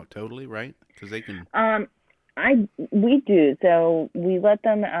cage them up totally, right? Because they can we do. So we let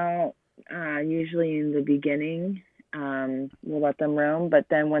them out usually in the beginning. We'll let them roam, but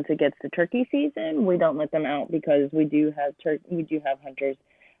then once it gets to turkey season, we don't let them out, because we do have hunters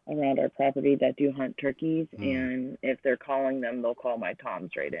around our property that do hunt turkeys, and if they're calling them, they'll call my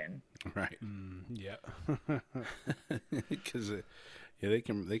toms right in. Right. Yeah. Because they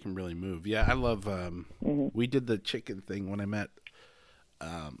can really move. Yeah, I love. We did the chicken thing when I met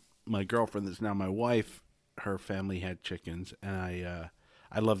my girlfriend that's now my wife. Her family had chickens, and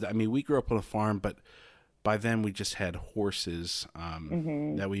I loved it. I mean, we grew up on a farm, but by then we just had horses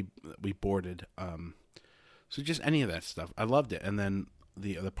that we boarded. So just any of that stuff, I loved it. And then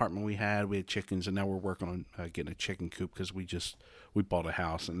the apartment we had chickens, and now we're working on getting a chicken coop because we bought a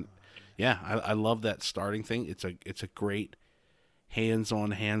house. And yeah, I love that starting thing. It's a great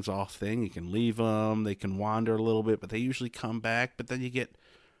hands-on, hands-off thing. You can leave them, they can wander a little bit, but they usually come back. But then you get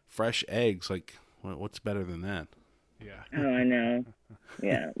fresh eggs. Like, what's better than that? Yeah. Oh, I know.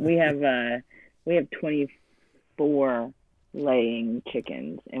 Yeah, we have 24 laying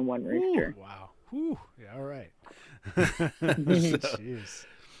chickens and 1 rooster. Ooh, wow. Whew. Yeah, all right. Jeez.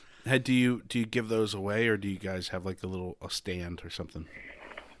 Do you give those away, or do you guys have like a stand or something?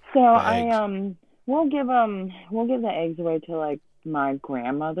 So we'll give the eggs away to like my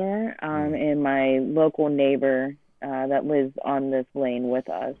grandmother and my local neighbor that lives on this lane with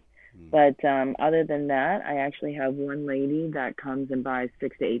us. But other than that, I actually have one lady that comes and buys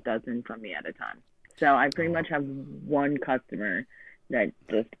 6 to 8 dozen from me at a time. So I pretty much have one customer that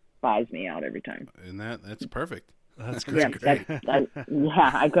just buys me out every time. And that's perfect. That's great. I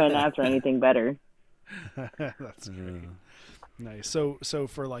couldn't ask for anything better. That's great. Nice. So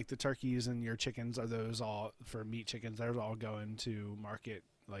for like the turkeys and your chickens, are those all for meat chickens? They're all going to market.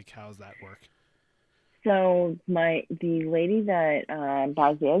 Like, how's that work? So the lady that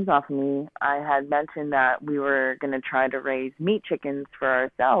buys the eggs off of me, I had mentioned that we were going to try to raise meat chickens for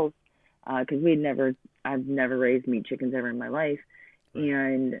ourselves because I've never raised meat chickens ever in my life. Right.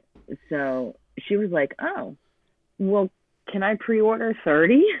 And so she was like, oh, well, can I pre-order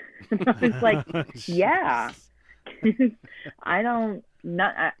 30? And I was like, yeah. I don't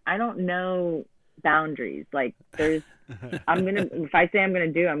know boundaries. Like if I say I'm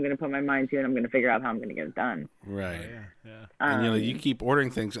gonna put my mind to it, I'm gonna figure out how I'm gonna get it done. Right. Yeah. And you keep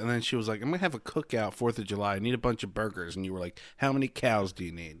ordering things, and then she was like, I'm gonna have a cookout 4th of July. I need a bunch of burgers. And you were like, how many cows do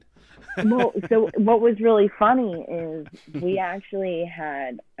you need? Well, so what was really funny is we actually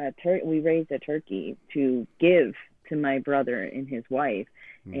had we raised a turkey to give to my brother and his wife,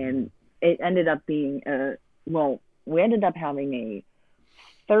 and it ended up being we ended up having a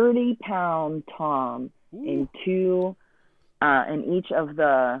 30-pound tom. And and each of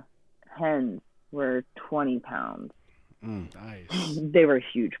the hens were 20 pounds. Nice. They were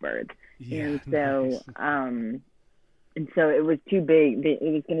huge birds. Yeah, and so, nice. And so it was too big. It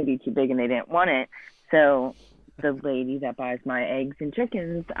was going to be too big, and they didn't want it. So the lady that buys my eggs and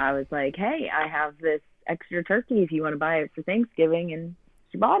chickens, I was like, hey, I have this extra turkey if you want to buy it for Thanksgiving, and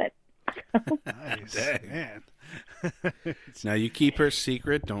she bought it. Nice. Man. Now you keep her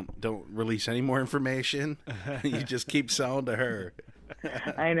secret. Don't release any more information. You just keep selling to her.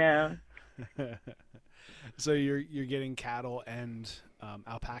 I know. So you're getting cattle and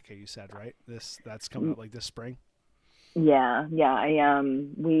alpaca, you said, right? That's coming up like this spring. Yeah.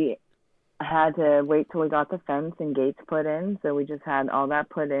 We had to wait till we got the fence and gates put in, so we just had all that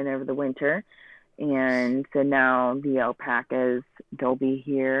put in over the winter. And so now the alpacas, they'll be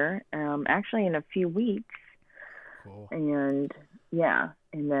here actually in a few weeks. Cool. And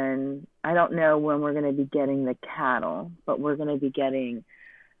and then I don't know when we're going to be getting the cattle, but we're going to be getting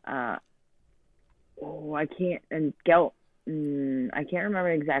I can't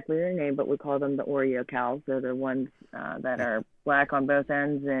remember exactly their name, but we call them the Oreo cows. They're the ones that are black on both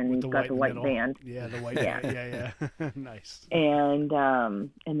ends and got the white band. Yeah, the white band. Yeah. Nice. And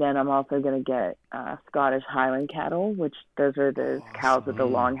then I'm also going to get Scottish Highland cattle, which those are the cows with the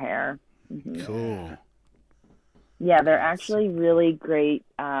long hair. Mm-hmm. Cool. Yeah, they're actually really great.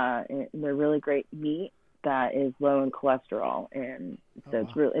 They're really great meat that is low in cholesterol, and so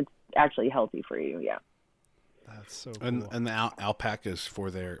it's actually healthy for you. Yeah. That's so cool. And the alpacas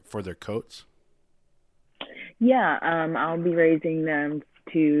for their coats? Yeah, I'll be raising them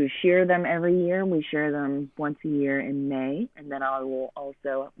to shear them every year. We shear them once a year in May, and then I will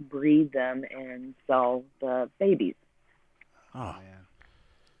also breed them and sell the babies. Oh, man.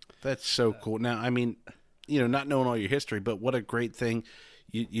 That's so cool. Now, I mean, not knowing all your history, but what a great thing.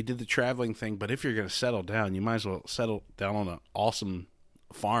 You did the traveling thing, but if you're going to settle down, you might as well settle down on an awesome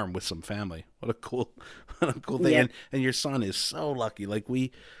farm with some family. What a cool thing. Yep. And your son is so lucky. Like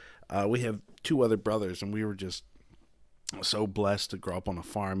we have 2 other brothers, and we were just so blessed to grow up on a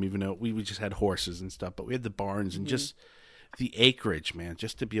farm, even though we just had horses and stuff, but we had the barns and just the acreage, man,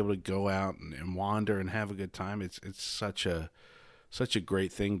 just to be able to go out and wander and have a good time. It's such a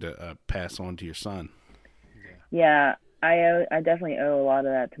great thing to pass on to your son. Yeah, I definitely owe a lot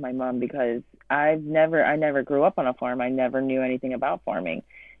of that to my mom because I never grew up on a farm. I never knew anything about farming.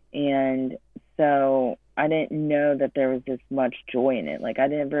 And so I didn't know that there was this much joy in it. Like I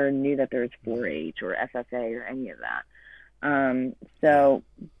never knew that there was 4-H or FFA or any of that.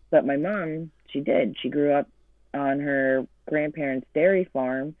 But my mom, she did. She grew up on her grandparents' dairy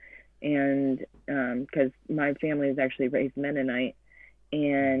farm, and because my family is actually raised Mennonite,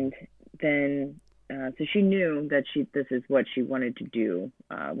 and then so she knew that this is what she wanted to do.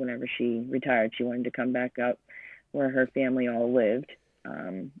 Whenever she retired, she wanted to come back up where her family all lived,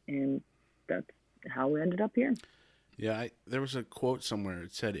 and that's how we ended up here. Yeah, there was a quote somewhere.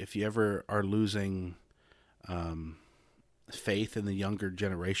 It said, "If you ever are losing faith in the younger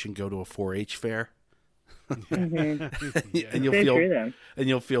generation, go to a 4-H fair." Mm-hmm. and you'll So feel true, though. and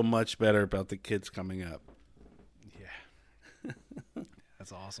you'll feel much better about the kids coming up. Yeah.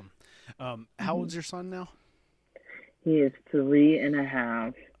 That's awesome. How old's your son now? He is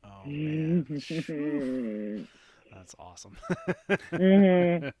 3.5. Oh man. That's awesome.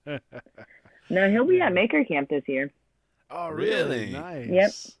 Mm-hmm. No, he'll be at Maker Camp this year. Oh, really? Nice.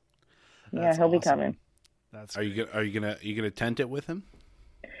 Yep. That's He'll be awesome. coming. That's Are you gonna tent it with him?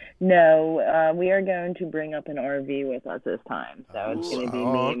 No, we are going to bring up an RV with us this time. So it's going to be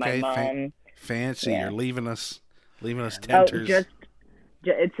me, my mom. Fancy. Yeah. You're leaving us Oh, tenters.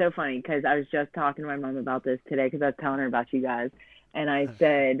 it's so funny because I was just talking to my mom about this today because I was telling her about you guys, and I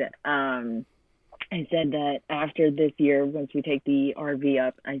said that after this year, once we take the RV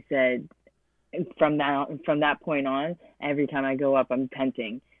up, I said from that point on, every time I go up, I'm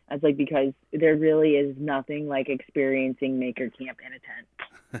tenting. I was like, because there really is nothing like experiencing Maker Camp in a tent.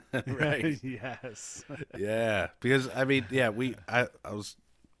 Right. Yes. Yeah, because I mean, yeah, and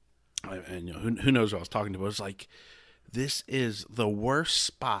you know, who knows what I was talking to, but it was like, this is the worst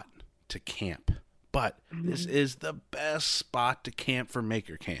spot to camp, but this is the best spot to camp for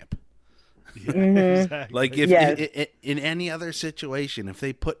Maker Camp. Yeah, exactly. Like if Yes. in any other situation, if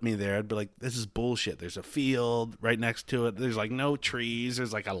they put me there, I'd be like, this is bullshit. There's a field right next to it. There's like no trees.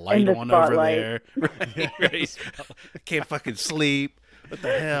 There's like a light the on over spotlight. there. Right. Can't fucking sleep. What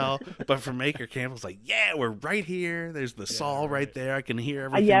the hell? But for Maker Camp, it's like, yeah, we're right here. There's the saw right there. I can hear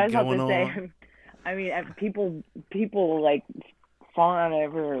everything Yeah, I was about going to on. say. I mean, people like fawn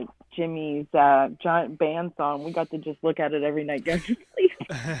over Jimmy's giant band song. We got to just look at it every night, go to sleep.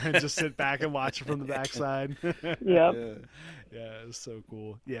 Just sit back and watch it from the backside. Yep. Yeah, it's so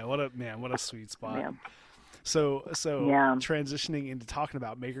cool. Yeah, what a sweet spot. Yeah. So Yeah. transitioning into talking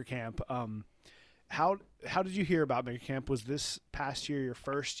about Maker Camp, how did you hear about Maker Camp? Was this past year your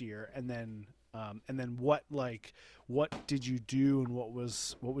first year, and then what did you do, and what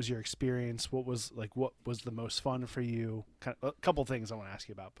was your experience? What was the most fun for you? A couple things I want to ask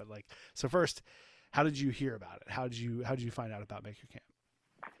you about, but so first, how did you hear about it? How did you find out about Maker Camp?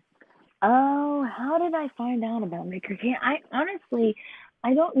 Oh, how did I find out about Maker Camp? I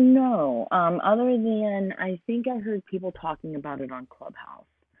don't know. Other than I think I heard people talking about it on Clubhouse.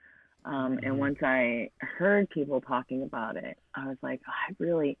 And once I heard people talking about it, I was like, oh, I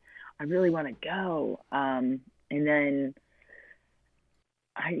really want to go. And then,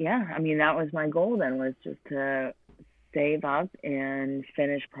 that was my goal then, was just to save up and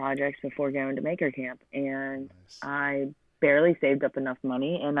finish projects before going to Maker Camp. And Nice. I barely saved up enough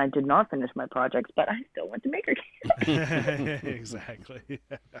money, and I did not finish my projects, but I still went to Maker Camp. Exactly.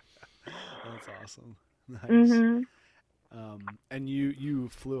 That's awesome. Nice. Mm-hmm. And you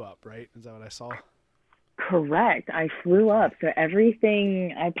flew up, right? Is that what I saw? Correct. I flew up. So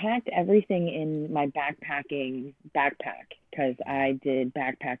I packed everything in my backpack because I did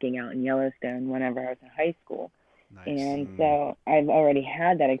backpacking out in Yellowstone whenever I was in high school. Nice. And so I've already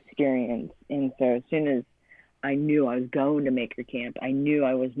had that experience. And so as soon as I knew I was going to Maker Camp, I knew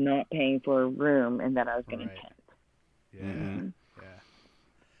I was not paying for a room and that I was going to tent. Yeah. Mm-hmm.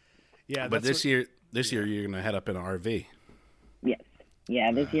 Yeah. But this year you're gonna head up in an RV. Yes.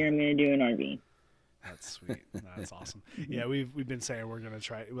 Yeah, this year I'm going to do an RV. That's sweet. That's awesome. Yeah, we've been saying we're gonna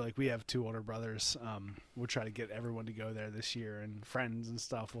try. We have 2 older brothers. We'll try to get everyone to go there this year, and friends and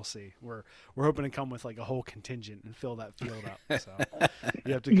stuff. We'll see. We're hoping to come with like a whole contingent and fill that field up. So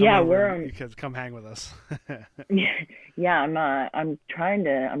you have to come over. You can come hang with us. Yeah, I'm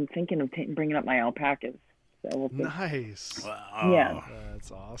thinking of bringing up my alpacas. So we'll see. Nice. Wow. Yeah.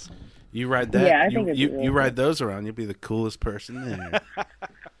 That's awesome. You ride that? Yeah, I think it's really you ride those around. You'll be the coolest person there.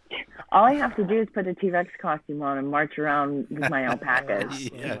 All I have to do is put a T-Rex costume on and march around with my alpacas.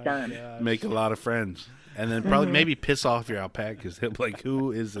 Yeah. It's done. Gosh. Make a lot of friends, and then probably maybe piss off your alpacas. They'll be like,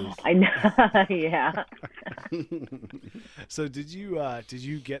 "Who is this?" I know. Yeah. So did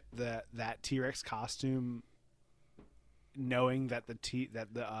you get that T-Rex costume knowing that the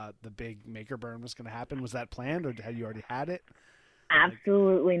big Maker burn was going to happen? Was that planned, or had you already had it?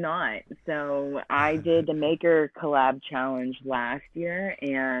 Absolutely not. So I did the Maker collab challenge last year,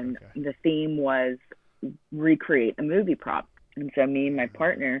 and the theme was recreate a movie prop. And so me and my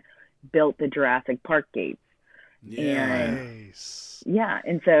partner built the Jurassic Park gates. Nice.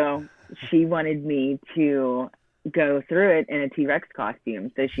 And so she wanted me to go through it in a T-Rex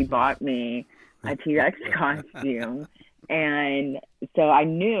costume. So she bought me a T-Rex costume. And so I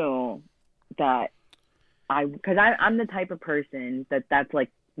knew that because I'm the type of person that's like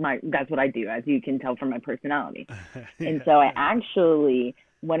that's what I do, as you can tell from my personality. And so I actually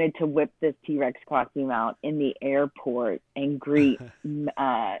wanted to whip this T-Rex costume out in the airport and greet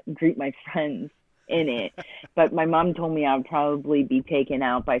my friends in it. But my mom told me I would probably be taken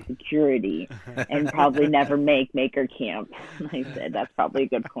out by security and probably never make maker camp. I said, that's probably a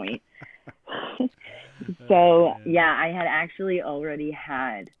good point. So, yeah, I had actually already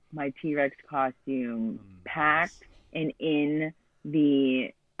had my T-Rex costume packed and in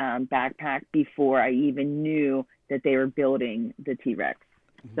the backpack before I even knew that they were building the T-Rex.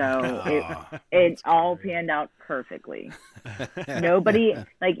 So it all panned out perfectly. Nobody,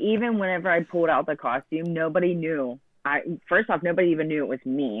 like, even whenever I pulled out the costume, nobody knew. First off, nobody even knew it was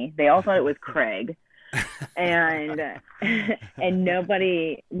me. They all thought it was Craig, and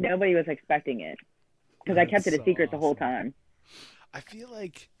nobody was expecting it because I kept it a secret the whole time. I feel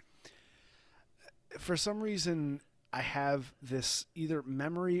like for some reason I have this either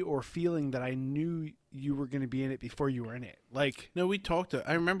memory or feeling that I knew you were going to be in it before you were in it. Like, no,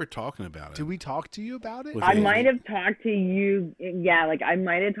 I remember talking about it. Did we talk to you about it? I might have talked to you. Yeah, like I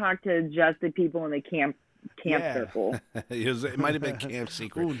might have talked to just the people in the camp circle. It might have been camp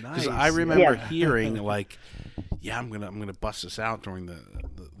secret. Ooh, nice. Because I remember hearing like, yeah, I'm gonna bust this out during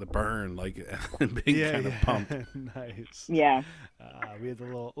the burn, like, and being kind of pumped. Nice. Yeah. We had the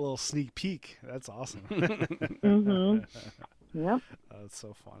little sneak peek. That's awesome. Yep. That's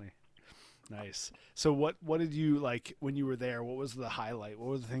so funny. Nice. So what did you like when you were there? What was the highlight? What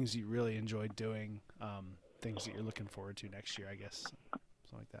were the things you really enjoyed doing? Things that you're looking forward to next year, I guess.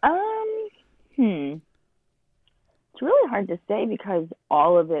 Something like that. It's really hard to say because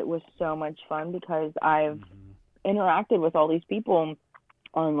all of it was so much fun because I've interacted with all these people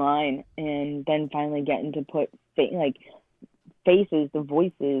online and then finally getting to put faces to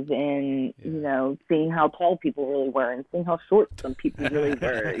voices and you know, seeing how tall people really were and seeing how short some people really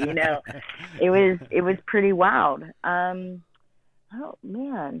were, you know. It was pretty wild. Oh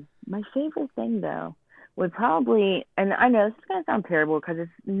man, my favorite thing though would probably, and I know this is going to sound terrible because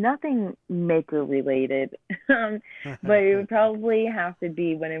it's nothing maker related, but it would probably have to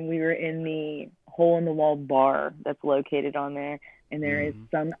be when we were in the hole in the wall bar that's located on there, and there is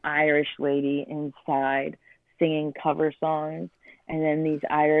some Irish lady inside singing cover songs, and then these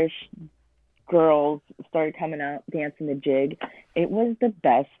Irish girls started coming out dancing the jig. It was the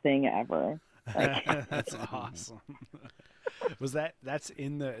best thing ever. Like, that's awesome. Is that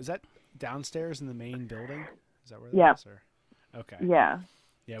downstairs in the main building? Is that where that is? Or? Okay. Yeah.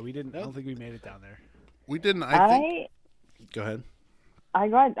 Yeah, we didn't. I don't think we made it down there. We didn't. I think. Go ahead. I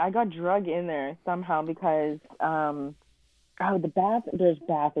got drug in there somehow because there's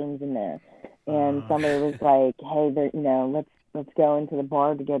bathrooms in there, and somebody was like, "Hey, let's go into the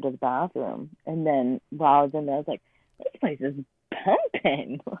bar to go to the bathroom." And then while I was in there, I was like, "This place is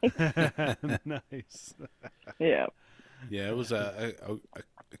pumping!" Nice. Yeah. Yeah, it was a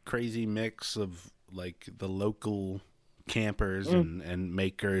crazy mix of like the local campers and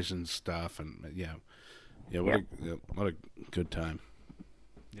makers and stuff, and what a good time.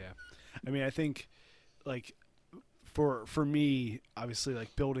 Yeah, I mean, I think like for me, obviously,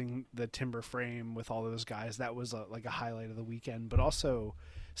 like building the timber frame with all those guys, that was a highlight of the weekend. But also,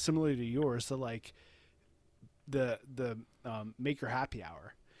 similar to yours, the maker happy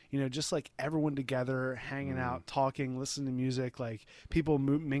hour. You know, just like everyone together, hanging out, talking, listening to music, like people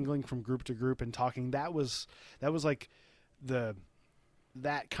mingling from group to group and talking. That was like that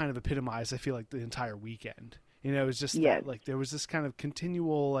kind of epitomized, I feel like, the entire weekend. You know, it was just that, like, there was this kind of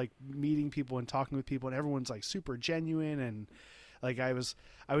continual, like, meeting people and talking with people, and everyone's, like, super genuine. And, like, I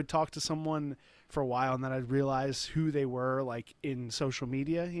would talk to someone for a while, and then I'd realize who they were, like, in social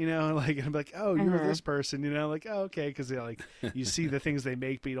media, you know, like, and I'd be like, oh, you're this person, you know, like, oh, okay, because, you know, like, you see the things they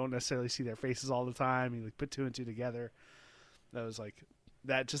make, but you don't necessarily see their faces all the time. You, like, put two and two together. That was, like,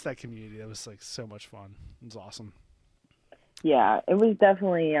 that community, that was, like, so much fun. It was awesome. Yeah, it was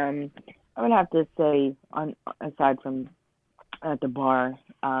definitely, I would have to say, aside from at the bar,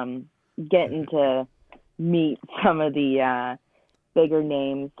 getting to meet some of the bigger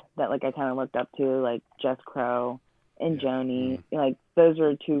names that, like, I kind of looked up to, like Jess Crow and Joni. Like, those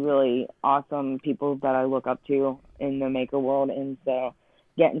are two really awesome people that I look up to in the maker world. And so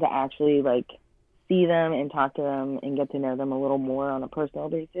getting to actually, like, see them and talk to them and get to know them a little more on a personal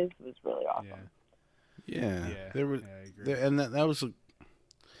basis was really awesome. Yeah. There was, and that was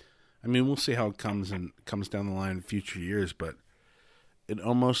I mean, we'll see how it comes down the line in future years, but it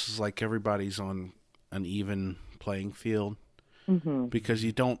almost is like everybody's on an even playing field because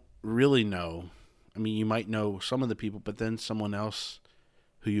you don't really know. I mean, you might know some of the people, but then someone else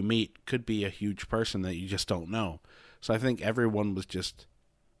who you meet could be a huge person that you just don't know. So I think everyone was just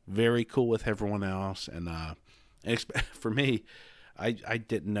very cool with everyone else, and for me, I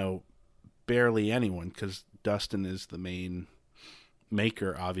didn't know barely anyone because Dustin is the main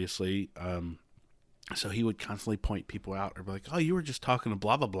maker, obviously, So he would constantly point people out or be like, "Oh, you were just talking to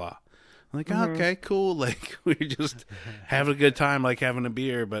blah blah blah." I'm like, oh, okay, cool. Like we were just having a good time, like having a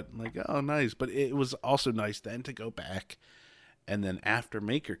beer. But like, oh, nice. But it was also nice then to go back, and then after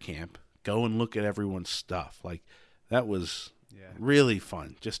Maker Camp, go and look at everyone's stuff. Like that was really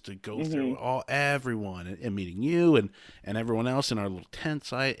fun, just to go through everyone and meeting you and everyone else in our little tent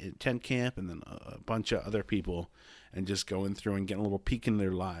camp, and then a bunch of other people, and just going through and getting a little peek in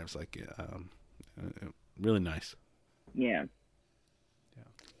their lives. Like, really nice. Yeah.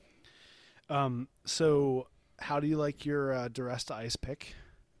 So how do you like your Duresta ice pick?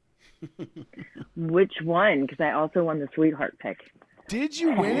 Which one? Because I also won the Sweetheart pick. Did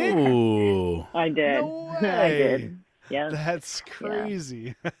you win it? Ooh. I did. No way. I did. Yeah. That's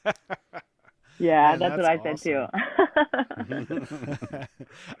crazy. Yeah, Man, that's what I said too.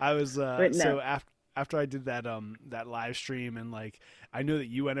 I was But no. so after I did that that live stream, and like I knew that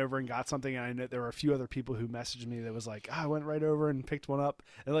you went over and got something, and I know there were a few other people who messaged me that was like, I went right over and picked one up.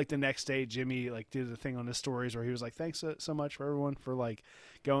 And like the next day, Jimmy like did a thing on his stories where he was like, thanks so much for everyone for like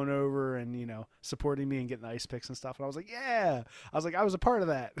going over and supporting me and getting ice picks and stuff. And I was like, yeah, I was a part of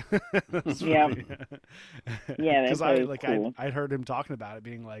that. Yeah. Yeah, that's because really cool. I'd heard him talking about it,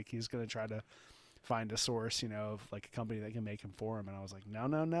 being like he's gonna try to find a source, of like a company that can make them for him. And I was like,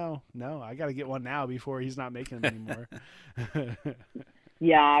 no, I got to get one now before he's not making them anymore.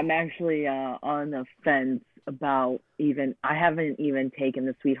 Yeah, I'm actually on the fence about I haven't even taken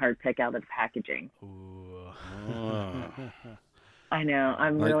the Sweetheart pick out of the packaging. Ooh. I know.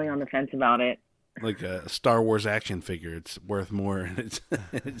 I'm really on the fence about it. Like a Star Wars action figure, it's worth more in its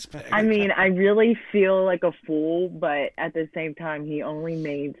package. I mean, I really feel like a fool, but at the same time, he only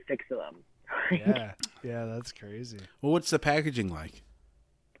made 6 of them. Yeah, that's crazy. Well, what's the packaging like?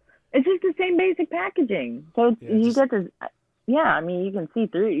 It's just the same basic packaging. So you just- get this. Yeah, I mean, you can see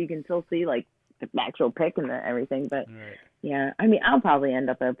through it. You can still see like the actual pick and everything. But Right. yeah, I mean, I'll probably end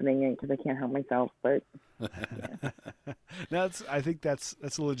up opening it because I can't help myself. But I think that's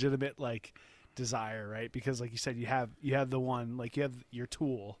a legitimate like desire, right? Because like you said, you have the one, like you have your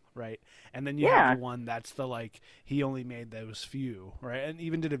tool, right? And then you have the one that's the like he only made those few, right? And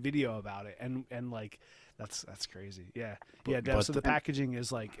even did a video about it, and like that's crazy. Yeah. Deb, so the packaging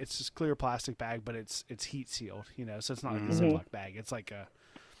is like it's just clear plastic bag, but it's heat sealed, so it's not like a Ziploc bag. It's like a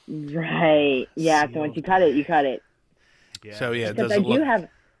right. Yeah. So once you cut it, you cut it. Yeah. So yeah, Because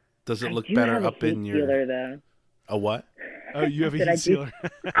does it look better up in your sealer, though. a what? Oh, you have a Did heat I sealer.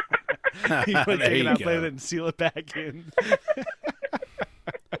 You like There take you it out, go. play with it, and seal it back in.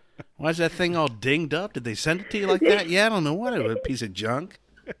 Why is that thing all dinged up? Did they send it to you like that? Yeah, I don't know what. A piece of junk.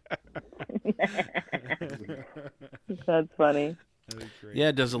 That's funny.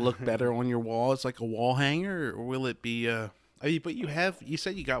 Yeah, does it look better on your wall? It's like a wall hanger, or will it be? But you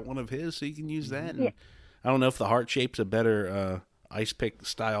said you got one of his, so you can use that. And I don't know if the heart shape's a better ice pick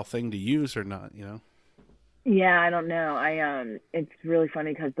style thing to use or not. Yeah, I don't know. It's really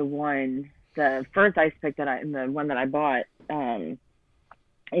funny because the first ice pick the one that I bought,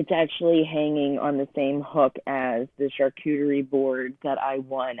 it's actually hanging on the same hook as the charcuterie board that I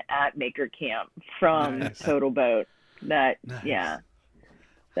won at Maker Camp from Total Boat. Yeah.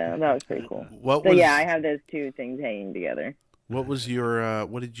 So that was pretty cool. I have those two things hanging together. What was your?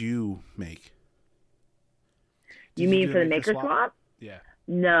 What did you make? You mean for the Maker Swap? Yeah.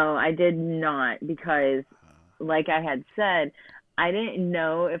 No, I did not, because like I had said, I didn't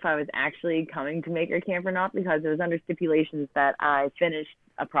know if I was actually coming to Maker Camp or not, because it was under stipulations that I finished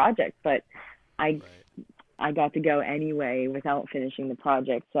a project, but I got to go anyway without finishing the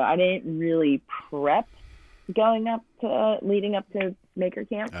project. So I didn't really prep leading up to Maker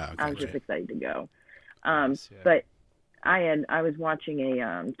Camp. I was just excited to go. But I was watching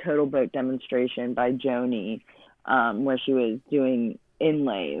a Total Boat demonstration by Joni, where she was doing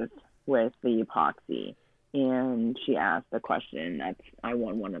inlays with the epoxy, and she asked the question. I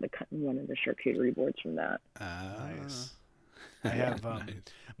won one of the charcuterie boards from that. Nice. I have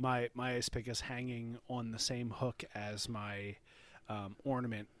my ice pick is hanging on the same hook as my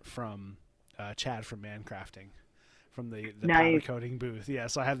ornament from Chad from Mancrafting, from the powder coating booth. Yeah,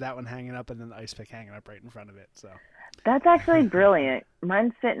 so I have that one hanging up, and then the ice pick hanging up right in front of it. So that's actually brilliant.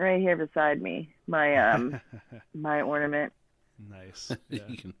 Mine's sitting right here beside me. My my ornament. Nice. Yeah.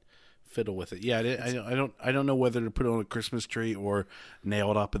 You can fiddle with it. Yeah, I don't know whether to put it on a Christmas tree or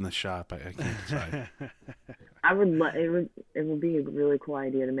nail it up in the shop. I can't decide. I would. It would be a really cool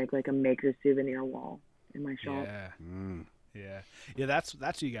idea to make like a maker souvenir wall in my shop. Yeah. That's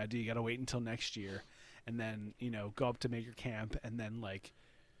what you gotta do. You gotta wait until next year, and then go up to Maker Camp, and then like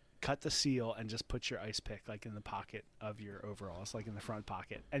cut the seal and just put your ice pick like in the pocket of your overalls, like in the front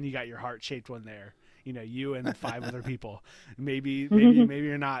pocket, and you got your heart-shaped one there. You know, you and 5 other people. Maybe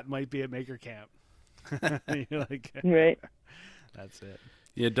you're not. Might be at Maker Camp. You're like, right. That's it.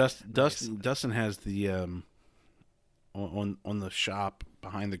 Yeah, Dustin has the on the shop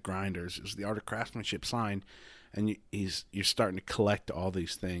behind the grinders is the Art of Craftsmanship sign, and you're starting to collect all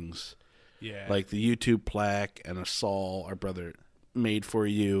these things. Yeah, like the YouTube plaque and a saw our brother made for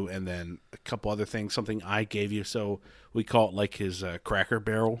you, and then a couple other things, something I gave you. So we call it like his Cracker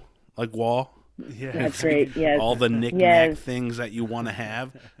Barrel like wall. Yeah, that's great. Yes, all the knick-knack things that you want to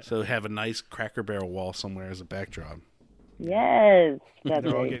have. So have a nice Cracker Barrel wall somewhere as a backdrop. Yes, that's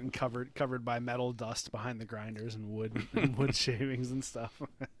they're all right. getting covered by metal dust behind the grinders and wood shavings and stuff.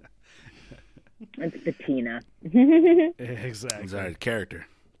 It's patina. Exactly. Character.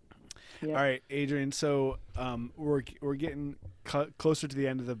 Yep. All right, Adrienne. So we're getting closer to the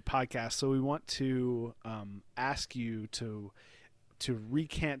end of the podcast, so we want to ask you to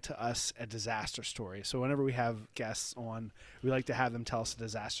recant to us a disaster story. So whenever we have guests on, we like to have them tell us a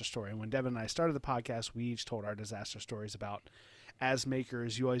disaster story. And when Devin and I started the podcast, we each told our disaster stories about, as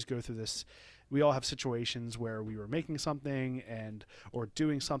makers, you always go through this. We all have situations where we were making something or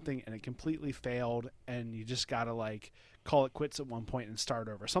doing something and it completely failed, and you just got to like call it quits at one point and start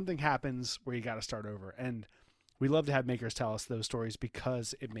over. Something happens where you got to start over. And we love to have makers tell us those stories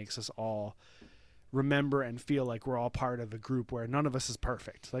because it makes us all remember and feel like we're all part of a group where none of us is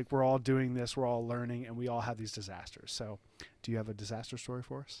perfect. Like we're all doing this, we're all learning, and we all have these disasters. So do you have a disaster story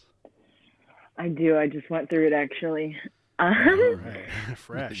for us? I do. I just went through it actually. Right.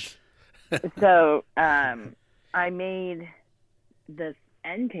 Fresh. So I made this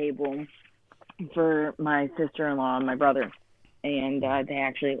end table for my sister-in-law and my brother, and they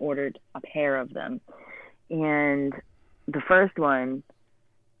actually ordered a pair of them. And the first one,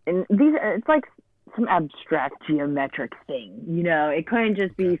 and it's like some abstract geometric thing, you know. It couldn't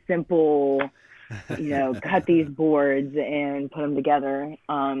just be simple, you know, cut these boards and put them together.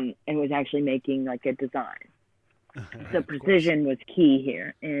 It was actually making like a design. So precision was key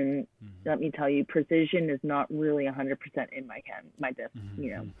here, and let me tell you, precision is not really 100% in my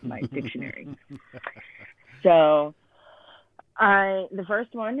dictionary. So the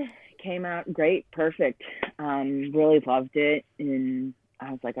first one came out great, perfect. Really loved it, and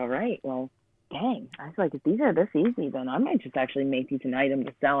I was like, all right, well, dang. I was like, if these are this easy, then I might just actually make these an item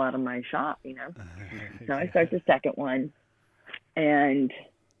to sell out of my shop, you know. So I start the second one, and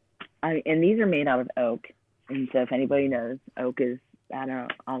these are made out of oak. And so if anybody knows, oak is at a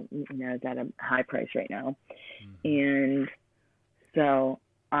high price right now. And so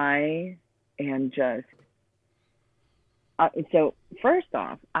I am just so first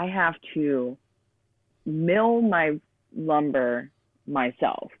off, I have to mill my lumber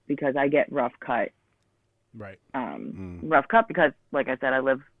myself because I get rough cut. Right. Rough cut because, like I said, I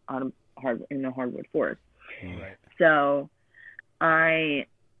live in the hardwood forest. Right. So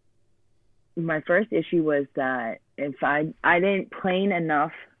my first issue was that if I didn't plane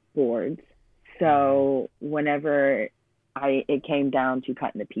enough boards, so whenever it came down to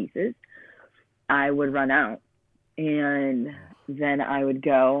cutting the pieces, I would run out, and then I would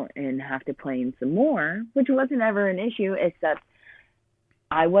go and have to plane some more, which wasn't ever an issue, except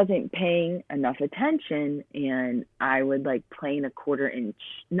I wasn't paying enough attention, and I would like plane a quarter inch,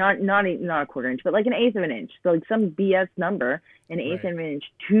 not a quarter inch, but like an eighth of an inch. So like some BS number, an eighth of an inch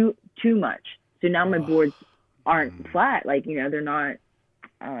too much. So now my boards aren't flat, like, you know, they're not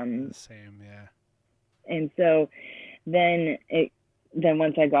the same, yeah. And so then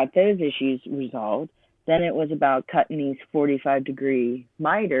once I got those issues resolved, then it was about cutting these 45-degree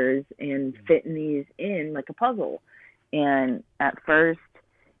miters and fitting these in like a puzzle. And at first,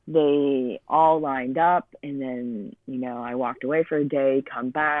 they all lined up, and then, you know, I walked away for a day,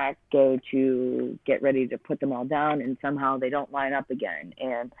 come back, go to get ready to put them all down, and somehow they don't line up again.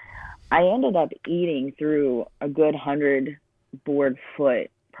 And I ended up eating through a good 100 board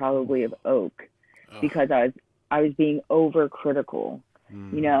foot, probably of oak, because I was being overcritical.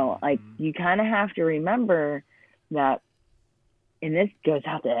 You know, like, you kind of have to remember that, and this goes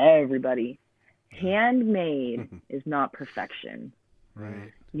out to everybody, handmade is not perfection.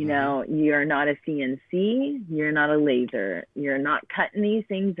 Right. You know, you're not a CNC, you're not a laser, you're not cutting these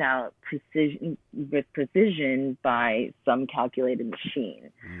things out with precision by some calculated machine.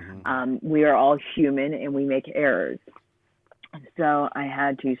 We are all human and we make errors. So I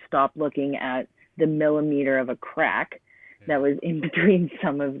had to stop looking at the millimeter of a crack that was in between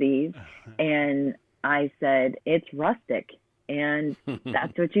some of these, and I said, it's rustic. and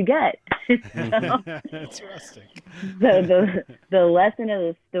that's what you get. It's rustic. So the lesson of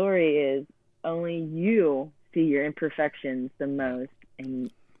the story is only you see your imperfections the most,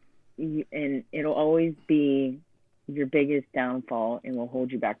 and it'll always be your biggest downfall and will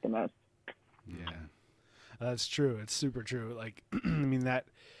hold you back the most. Yeah, that's true. It's super true. Like, I mean that,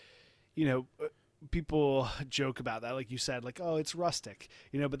 you know, people joke about that, like you said, like, oh, it's rustic,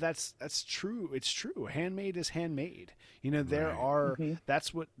 you know, but that's true. It's true. Handmade is handmade. You know, there Right. are,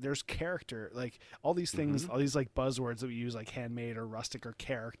 that's what, there's character, like all these things, all these like buzzwords that we use, like handmade or rustic or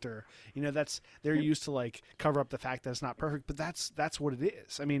character, you know, they're used to like cover up the fact that it's not perfect, but that's what it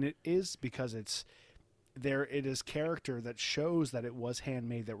is. I mean, it is because it is character that shows that it was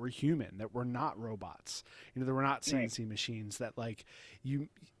handmade, that we're human, that we're not robots, you know, that we're not CNC machines, that like you,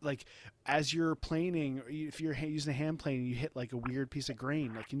 like as you're planing, if you're using a hand plane, you hit like a weird piece of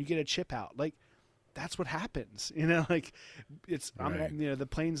grain, like, and you get a chip out, like that's what happens, you know, like it's, Right. you know, the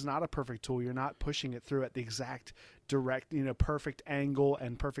plane's not a perfect tool. You're not pushing it through at the exact direct, you know, perfect angle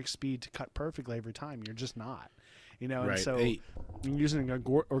and perfect speed to cut perfectly every time. You're just not. You know, and Right. so using an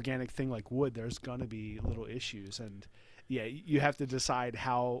organic thing like wood, there's going to be little issues, and yeah, you have to decide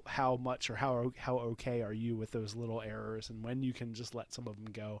how much or how okay are you with those little errors, and when you can just let some of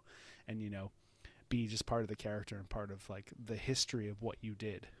them go, and you know, be just part of the character and part of like the history of what you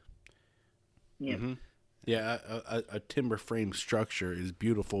did. Yeah. Yeah, a timber frame structure is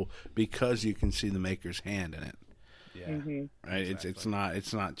beautiful because you can see the maker's hand in it. Yeah, Right. Exactly.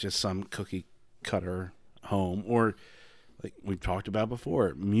 It's not just some cookie cutter home, or like we've talked about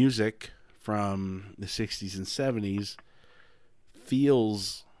before, music from the 60s and 70s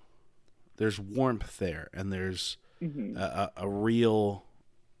feels, there's warmth there, and there's a real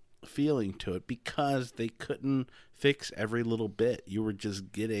feeling to it because they couldn't fix every little bit. You were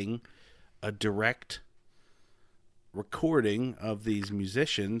just getting a direct recording of these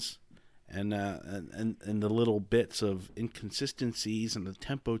musicians, and the little bits of inconsistencies and the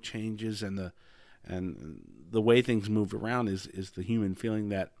tempo changes and the way things move around is the human feeling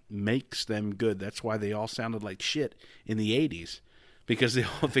that makes them good. That's why they all sounded like shit in the 80s, because they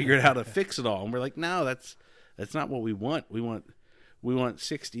all figured out how to fix it all. And we're like, no, that's not what we want. We want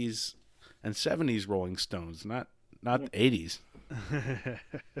 60s and 70s Rolling Stones, not the 80s.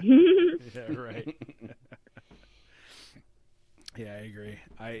 Yeah, right. Yeah, I agree.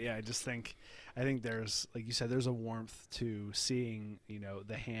 I just think, I think there's, like you said, there's a warmth to seeing, you know,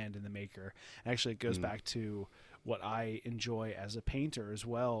 the hand in the maker. Actually, it goes back to what I enjoy as a painter as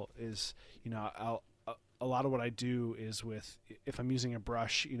well, is, you know, a lot of what I do is with, if I'm using a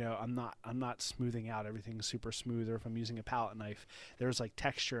brush, you know, I'm not smoothing out everything super smooth, or if I'm using a palette knife, there's like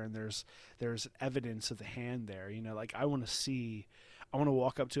texture and there's evidence of the hand there, you know, like I want to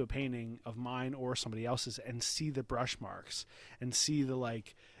walk up to a painting of mine or somebody else's and see the brush marks and see the,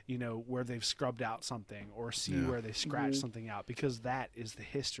 like, you know, where they've scrubbed out something, or see where they scratched something out, because that is the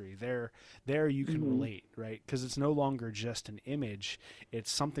history there you can relate, right? Because it's no longer just an image,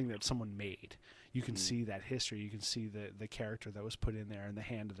 it's something that someone made. You can see that history, you can see the character that was put in there and the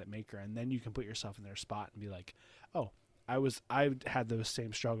hand of that maker, and then you can put yourself in their spot and be like, oh, I had those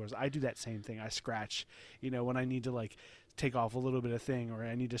same struggles. I do that same thing. I scratch, you know, when I need to like take off a little bit of thing, or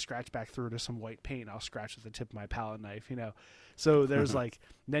I need to scratch back through to some white paint, I'll scratch with the tip of my palette knife, you know. So there's like,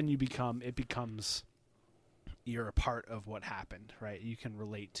 then it becomes you're a part of what happened, right? You can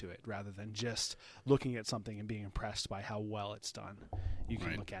relate to it rather than just looking at something and being impressed by how well it's done. You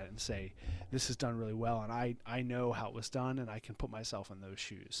can look at it and say, this is done really well, and I know how it was done, and I can put myself in those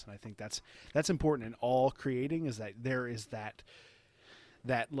shoes. And I think that's important in all creating, is that there is that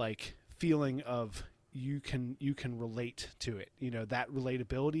like feeling of you can relate to it. You know, that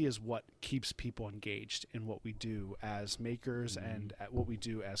relatability is what keeps people engaged in what we do as makers and at what we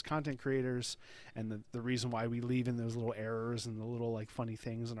do as content creators. And the reason why we leave in those little errors and the little like funny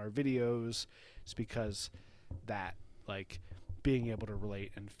things in our videos is because that, like, being able to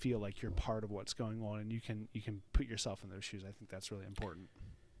relate and feel like you're part of what's going on, and you can put yourself in those shoes. I think that's really important.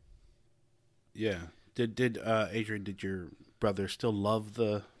 Yeah. Did Adrienne, did your brother still love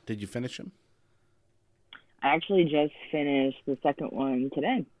did you finish him? I actually just finished the second one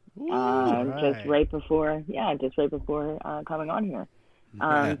today. right. Just right before coming on here.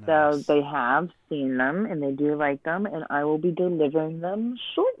 Nice. So they have seen them, and they do like them, and I will be delivering them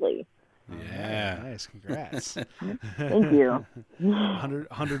shortly. Yeah. Nice. Congrats. Thank you.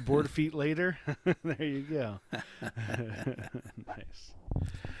 100 board feet later. There you go. Nice.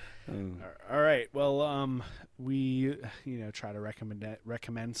 All right. Well, we try to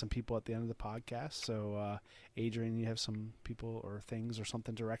recommend some people at the end of the podcast. So, Adrienne, you have some people or things or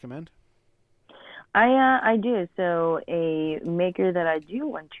something to recommend? I do. So a maker that I do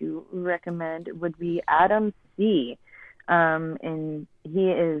want to recommend would be Adam C. And he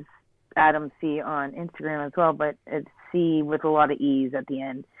is Adam C on Instagram as well, but it's C with a lot of E's at the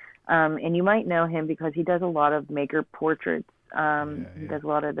end. And you might know him because he does a lot of maker portraits. He does a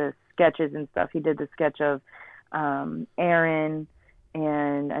lot of the sketches and stuff. He did the sketch of Aaron,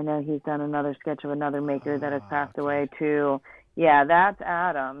 and I know he's done another sketch of another maker that has passed away too. Yeah, that's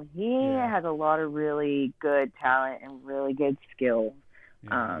Adam. He has a lot of really good talent and really good skills.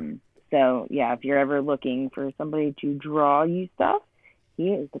 So, yeah, if you're ever looking for somebody to draw you stuff, he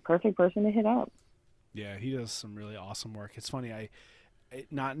is the perfect person to hit up. Yeah, he does some really awesome work. It's funny,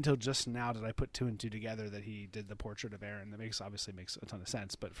 not until just now did I put two and two together that he did the portrait of Aaron. That obviously makes a ton of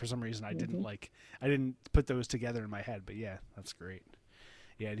sense, but for some reason I didn't put those together in my head. But yeah, that's great.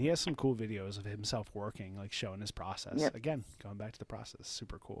 Yeah, and he has some cool videos of himself working, like showing his process. Yep. Again, going back to the process,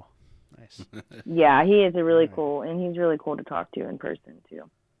 super cool. Nice. Yeah, he is really cool, and he's really cool to talk to in person too.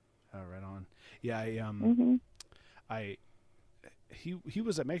 Oh, right on. Yeah, he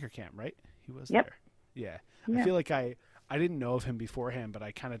was at Maker Camp, right? He was there. Yeah. I feel like I didn't know of him beforehand, but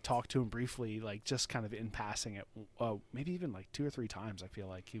I kind of talked to him briefly, like just kind of in passing at maybe even like 2 or 3 times. I feel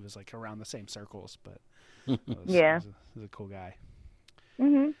like he was like around the same circles, but he was a cool guy.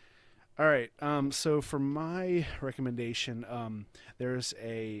 Mm-hmm. All right. So for my recommendation, there's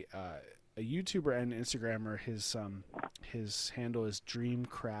a YouTuber and Instagrammer. His handle is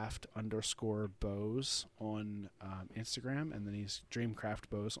dreamcraft_bows on Instagram, and then he's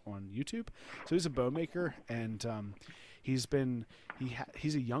dreamcraftbows on YouTube. So he's a bow maker, and he's a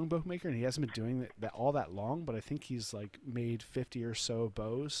young bow maker, and he hasn't been doing that all that long, but I think he's like made 50 or so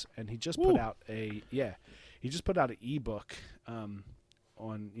bows, and he just put out an ebook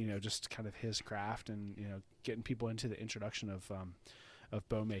on just kind of his craft and getting people into the introduction of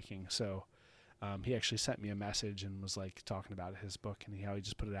bow making. So he actually sent me a message and was like talking about his book and how he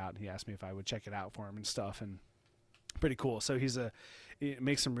just put it out, and he asked me if I would check it out for him and stuff, and pretty cool. So he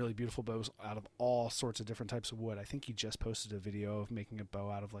makes some really beautiful bows out of all sorts of different types of wood. I think he just posted a video of making a bow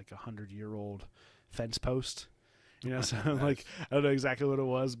out of like 100-year-old fence post. So like I don't know exactly what it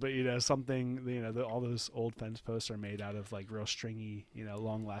was, but something. All those old fence posts are made out of like real stringy,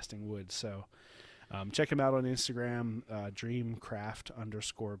 long-lasting wood. So check him out on Instagram,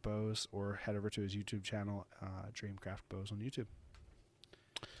 dreamcraft_bows, or head over to his YouTube channel, dreamcraftbows on YouTube.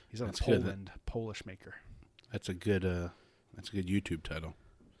 He's a Polish maker. That's a good YouTube title.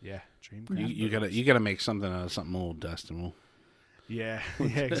 Yeah, Dreamcraft. You gotta make something out of something old, Dustin. Yeah,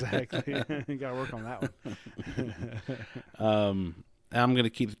 exactly. You gotta work on that one. I'm gonna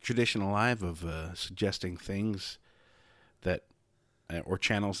keep the tradition alive of suggesting things that or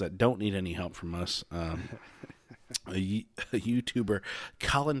channels that don't need any help from us. A YouTuber,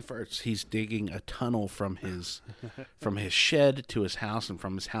 Colin Firth, he's digging a tunnel from his shed to his house, and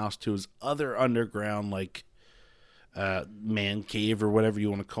from his house to his other underground man cave or whatever you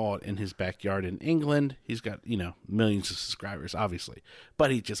want to call it in his backyard in England. He's got millions of subscribers, obviously,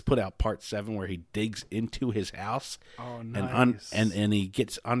 but he just put out part 7 where he digs into his house. Oh, nice. and he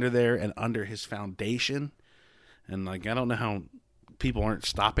gets under there and under his foundation, and I don't know how people aren't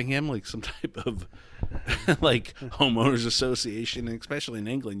stopping him, like some type of like homeowners association, and especially in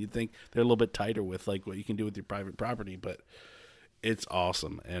England, you'd think they're a little bit tighter with like what you can do with your private property, but it's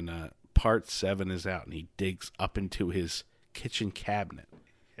awesome. And part 7 is out, and he digs up into his kitchen cabinet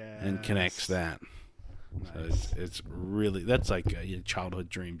and connects that. Nice. So it's really, that's like a childhood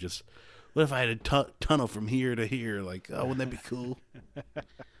dream. Just what if I had a tunnel from here to here? Like, oh, wouldn't that be cool?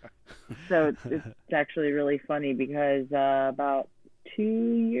 So it's actually really funny because about 2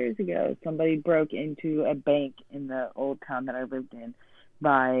 years ago, somebody broke into a bank in the old town that I lived in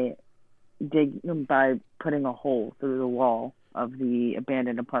by putting a hole through the wall of the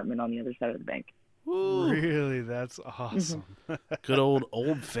abandoned apartment on the other side of the bank. Ooh. Really? That's awesome. Good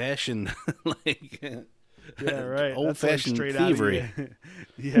old-fashioned, yeah, right. Old-fashioned thievery.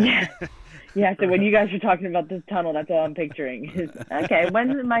 Yeah. Yeah, so when you guys are talking about this tunnel, that's all I'm picturing. Okay,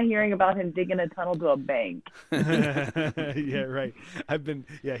 when am I hearing about him digging a tunnel to a bank? Yeah, right.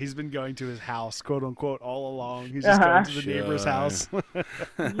 He's been going to his house, quote unquote, all along. He's just going to the neighbor's house.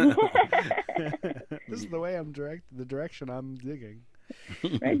 This is the direction I'm digging.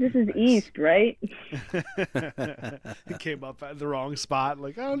 Right, this is east, right? He came up at the wrong spot,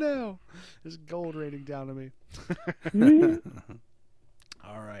 like, oh no, there's gold raining down on me.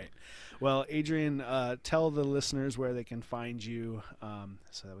 All right. Well, Adrienne, tell the listeners where they can find you,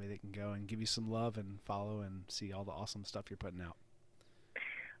 so that way they can go and give you some love and follow and see all the awesome stuff you're putting out.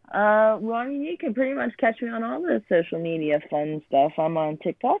 Well, you can pretty much catch me on all the social media fun stuff. I'm on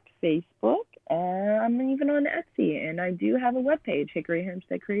TikTok, Facebook, I'm even on Etsy, and I do have a webpage,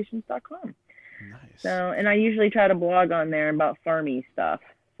 hickoryhomesteadcreations.com. Nice. So, and I usually try to blog on there about farmy stuff.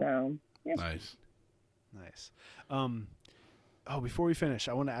 So, yeah. Nice. Before we finish,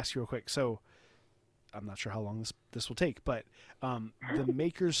 I want to ask you real quick. So, I'm not sure how long this will take, but the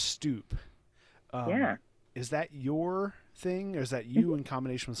Maker's Stoop. Yeah. Is that your thing, or is that you in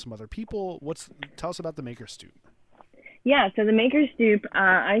combination with some other people? Tell us about the Maker's Stoop. Yeah, so the Maker's Stoop,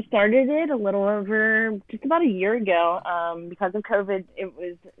 I started it a little over just about a year ago. Because of COVID, it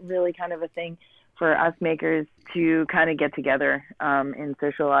was really kind of a thing for us makers to kind of get together and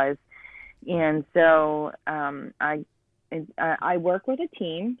socialize. And so I work with a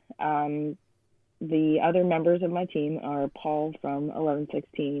team. The other members of my team are Paul from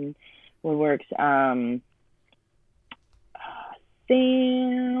 1116 Woodworks,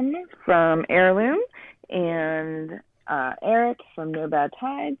 Sam from Heirloom, and Eric from No Bad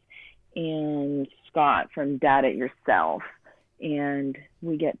Tides, and Scott from Dad It Yourself. And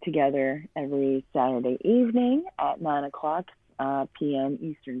we get together every Saturday evening at 9:00 p.m.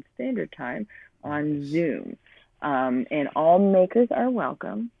 Eastern Standard Time on Zoom. And all makers are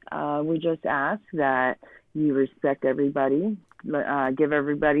welcome. We just ask that you respect everybody, give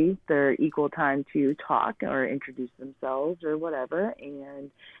everybody their equal time to talk or introduce themselves or whatever, and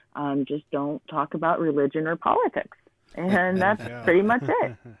just don't talk about religion or politics. And that's pretty much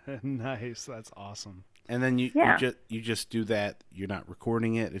it. Nice. That's awesome. And then you just do that. You're not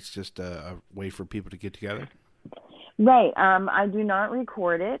recording it. It's just a way for people to get together. Right. I do not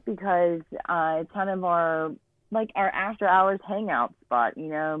record it because it's kind of our after hours hangout spot. You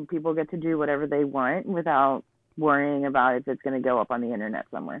know, people get to do whatever they want without worrying about if it's going to go up on the internet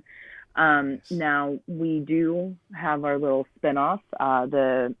somewhere. Nice. Now we do have our little spinoff,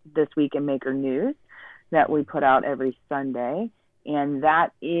 the This Week in Maker News, that we put out every Sunday, and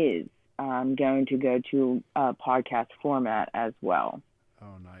that is going to go to a podcast format as well.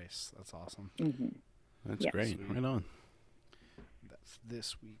 Oh, nice. That's awesome. Mm-hmm. That's great. Right on. That's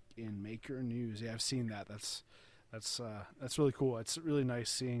This Week in Maker News. Yeah, I've seen that. That's really cool. It's really nice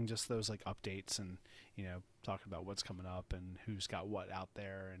seeing just those like updates and, you know, talking about what's coming up and who's got what out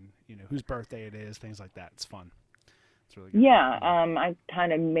there and, you know, whose birthday it is, things like that. It's fun. It's really good. Yeah, I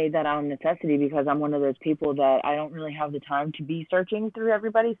kind of made that out of necessity because I'm one of those people that I don't really have the time to be searching through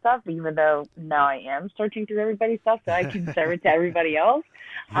everybody's stuff, even though now I am searching through everybody's stuff so I can serve it to everybody else.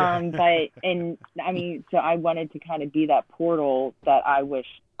 So I wanted to kind of be that portal that I wish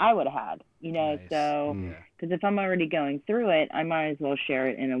I would have had, you know, Nice. so because if I'm already going through it, I might as well share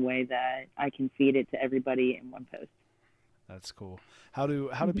it in a way that I can feed it to everybody in one post. That's cool. How do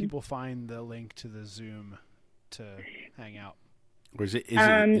people find the link to the Zoom to hang out? Or is it invite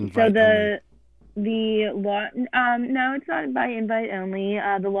so only? No, it's not by invite only.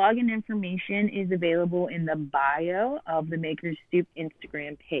 The login information is available in the bio of the Maker's Stoop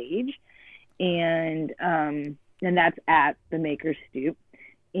Instagram page, and that's at the Maker's Stoop.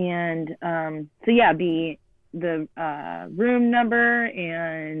 And the room number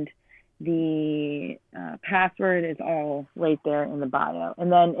and the password is all right there in the bio. And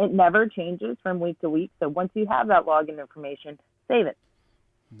then it never changes from week to week. So once you have that login information, save it.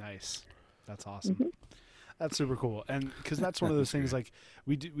 Nice. That's awesome. Mm-hmm. That's super cool. And because that's one of those things, like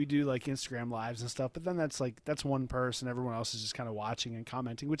we do like Instagram lives and stuff, but then that's one person, everyone else is just kind of watching and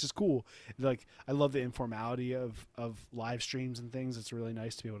commenting, which is cool. Like I love the informality of live streams and things. It's really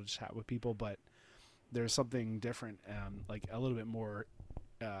nice to be able to chat with people, but there's something different, like a little bit more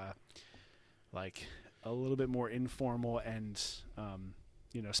informal and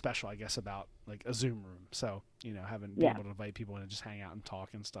special, I guess, about like a Zoom room. So, being able to invite people in and just hang out and talk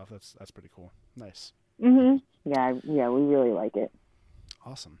and stuff, that's pretty cool. Nice. Mm-hmm. Yeah, we really like it.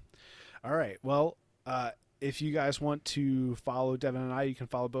 Awesome. All right. Well, if you guys want to follow Devin and I, you can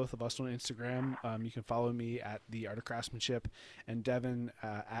follow both of us on Instagram. You can follow me at The Art of Craftsmanship and Devin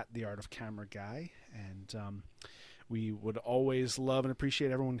at The Art of Camera Guy. And we would always love and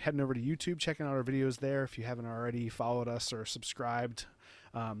appreciate everyone heading over to YouTube, checking out our videos there. If you haven't already followed us or subscribed,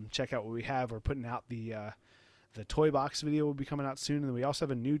 check out what we have. We're putting out the toy box video will be coming out soon, and then we also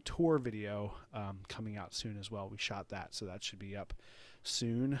have a new tour video coming out soon as well. We shot that, so that should be up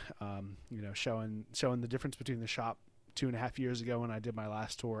soon. Showing the difference between the shop 2.5 years ago when I did my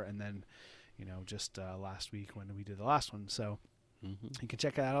last tour, and then just last week when we did the last one. So you can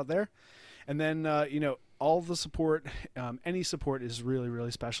check that out there. And then all the support, any support is really,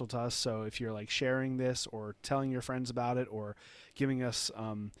 really special to us. So if you're like sharing this or telling your friends about it or giving us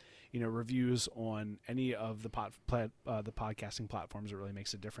reviews on any of the podcasting platforms, it really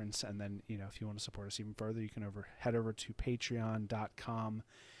makes a difference. And then if you want to support us even further, you can head over to patreon.com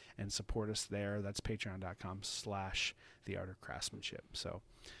and support us there. That's patreon.com/theartofcraftsmanship. So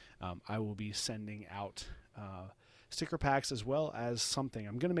I will be sending out sticker packs as well as something.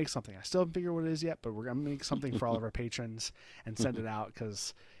 I'm going to make something. I still haven't figured what it is yet, but we're going to make something for all of our patrons and send it out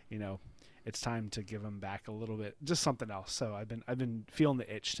because, it's time to give them back a little bit, just something else. So I've been feeling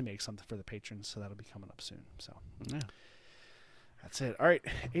the itch to make something for the patrons, so that'll be coming up soon. So yeah, that's it. All right,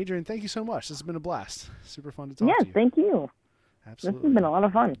 Adrienne, thank you so much. This has been a blast. Super fun to talk to you. Yeah, thank you. Absolutely. This has been a lot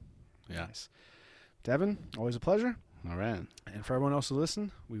of fun. Yeah. Nice. Devin, always a pleasure. All right. And for everyone else who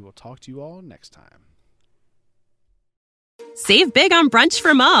listen, we will talk to you all next time. Save big on brunch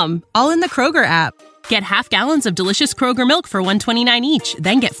for mom, all in the Kroger app. Get half gallons of delicious Kroger milk for $1.29 each.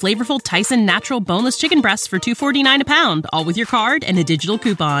 Then get flavorful Tyson natural boneless chicken breasts for $2.49 a pound, all with your card and a digital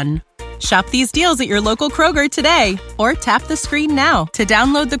coupon. Shop these deals at your local Kroger today, or tap the screen now to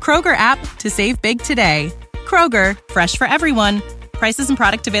download the Kroger app to save big today. Kroger, fresh for everyone. Prices and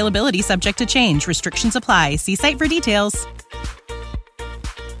product availability subject to change. Restrictions apply. See site for details.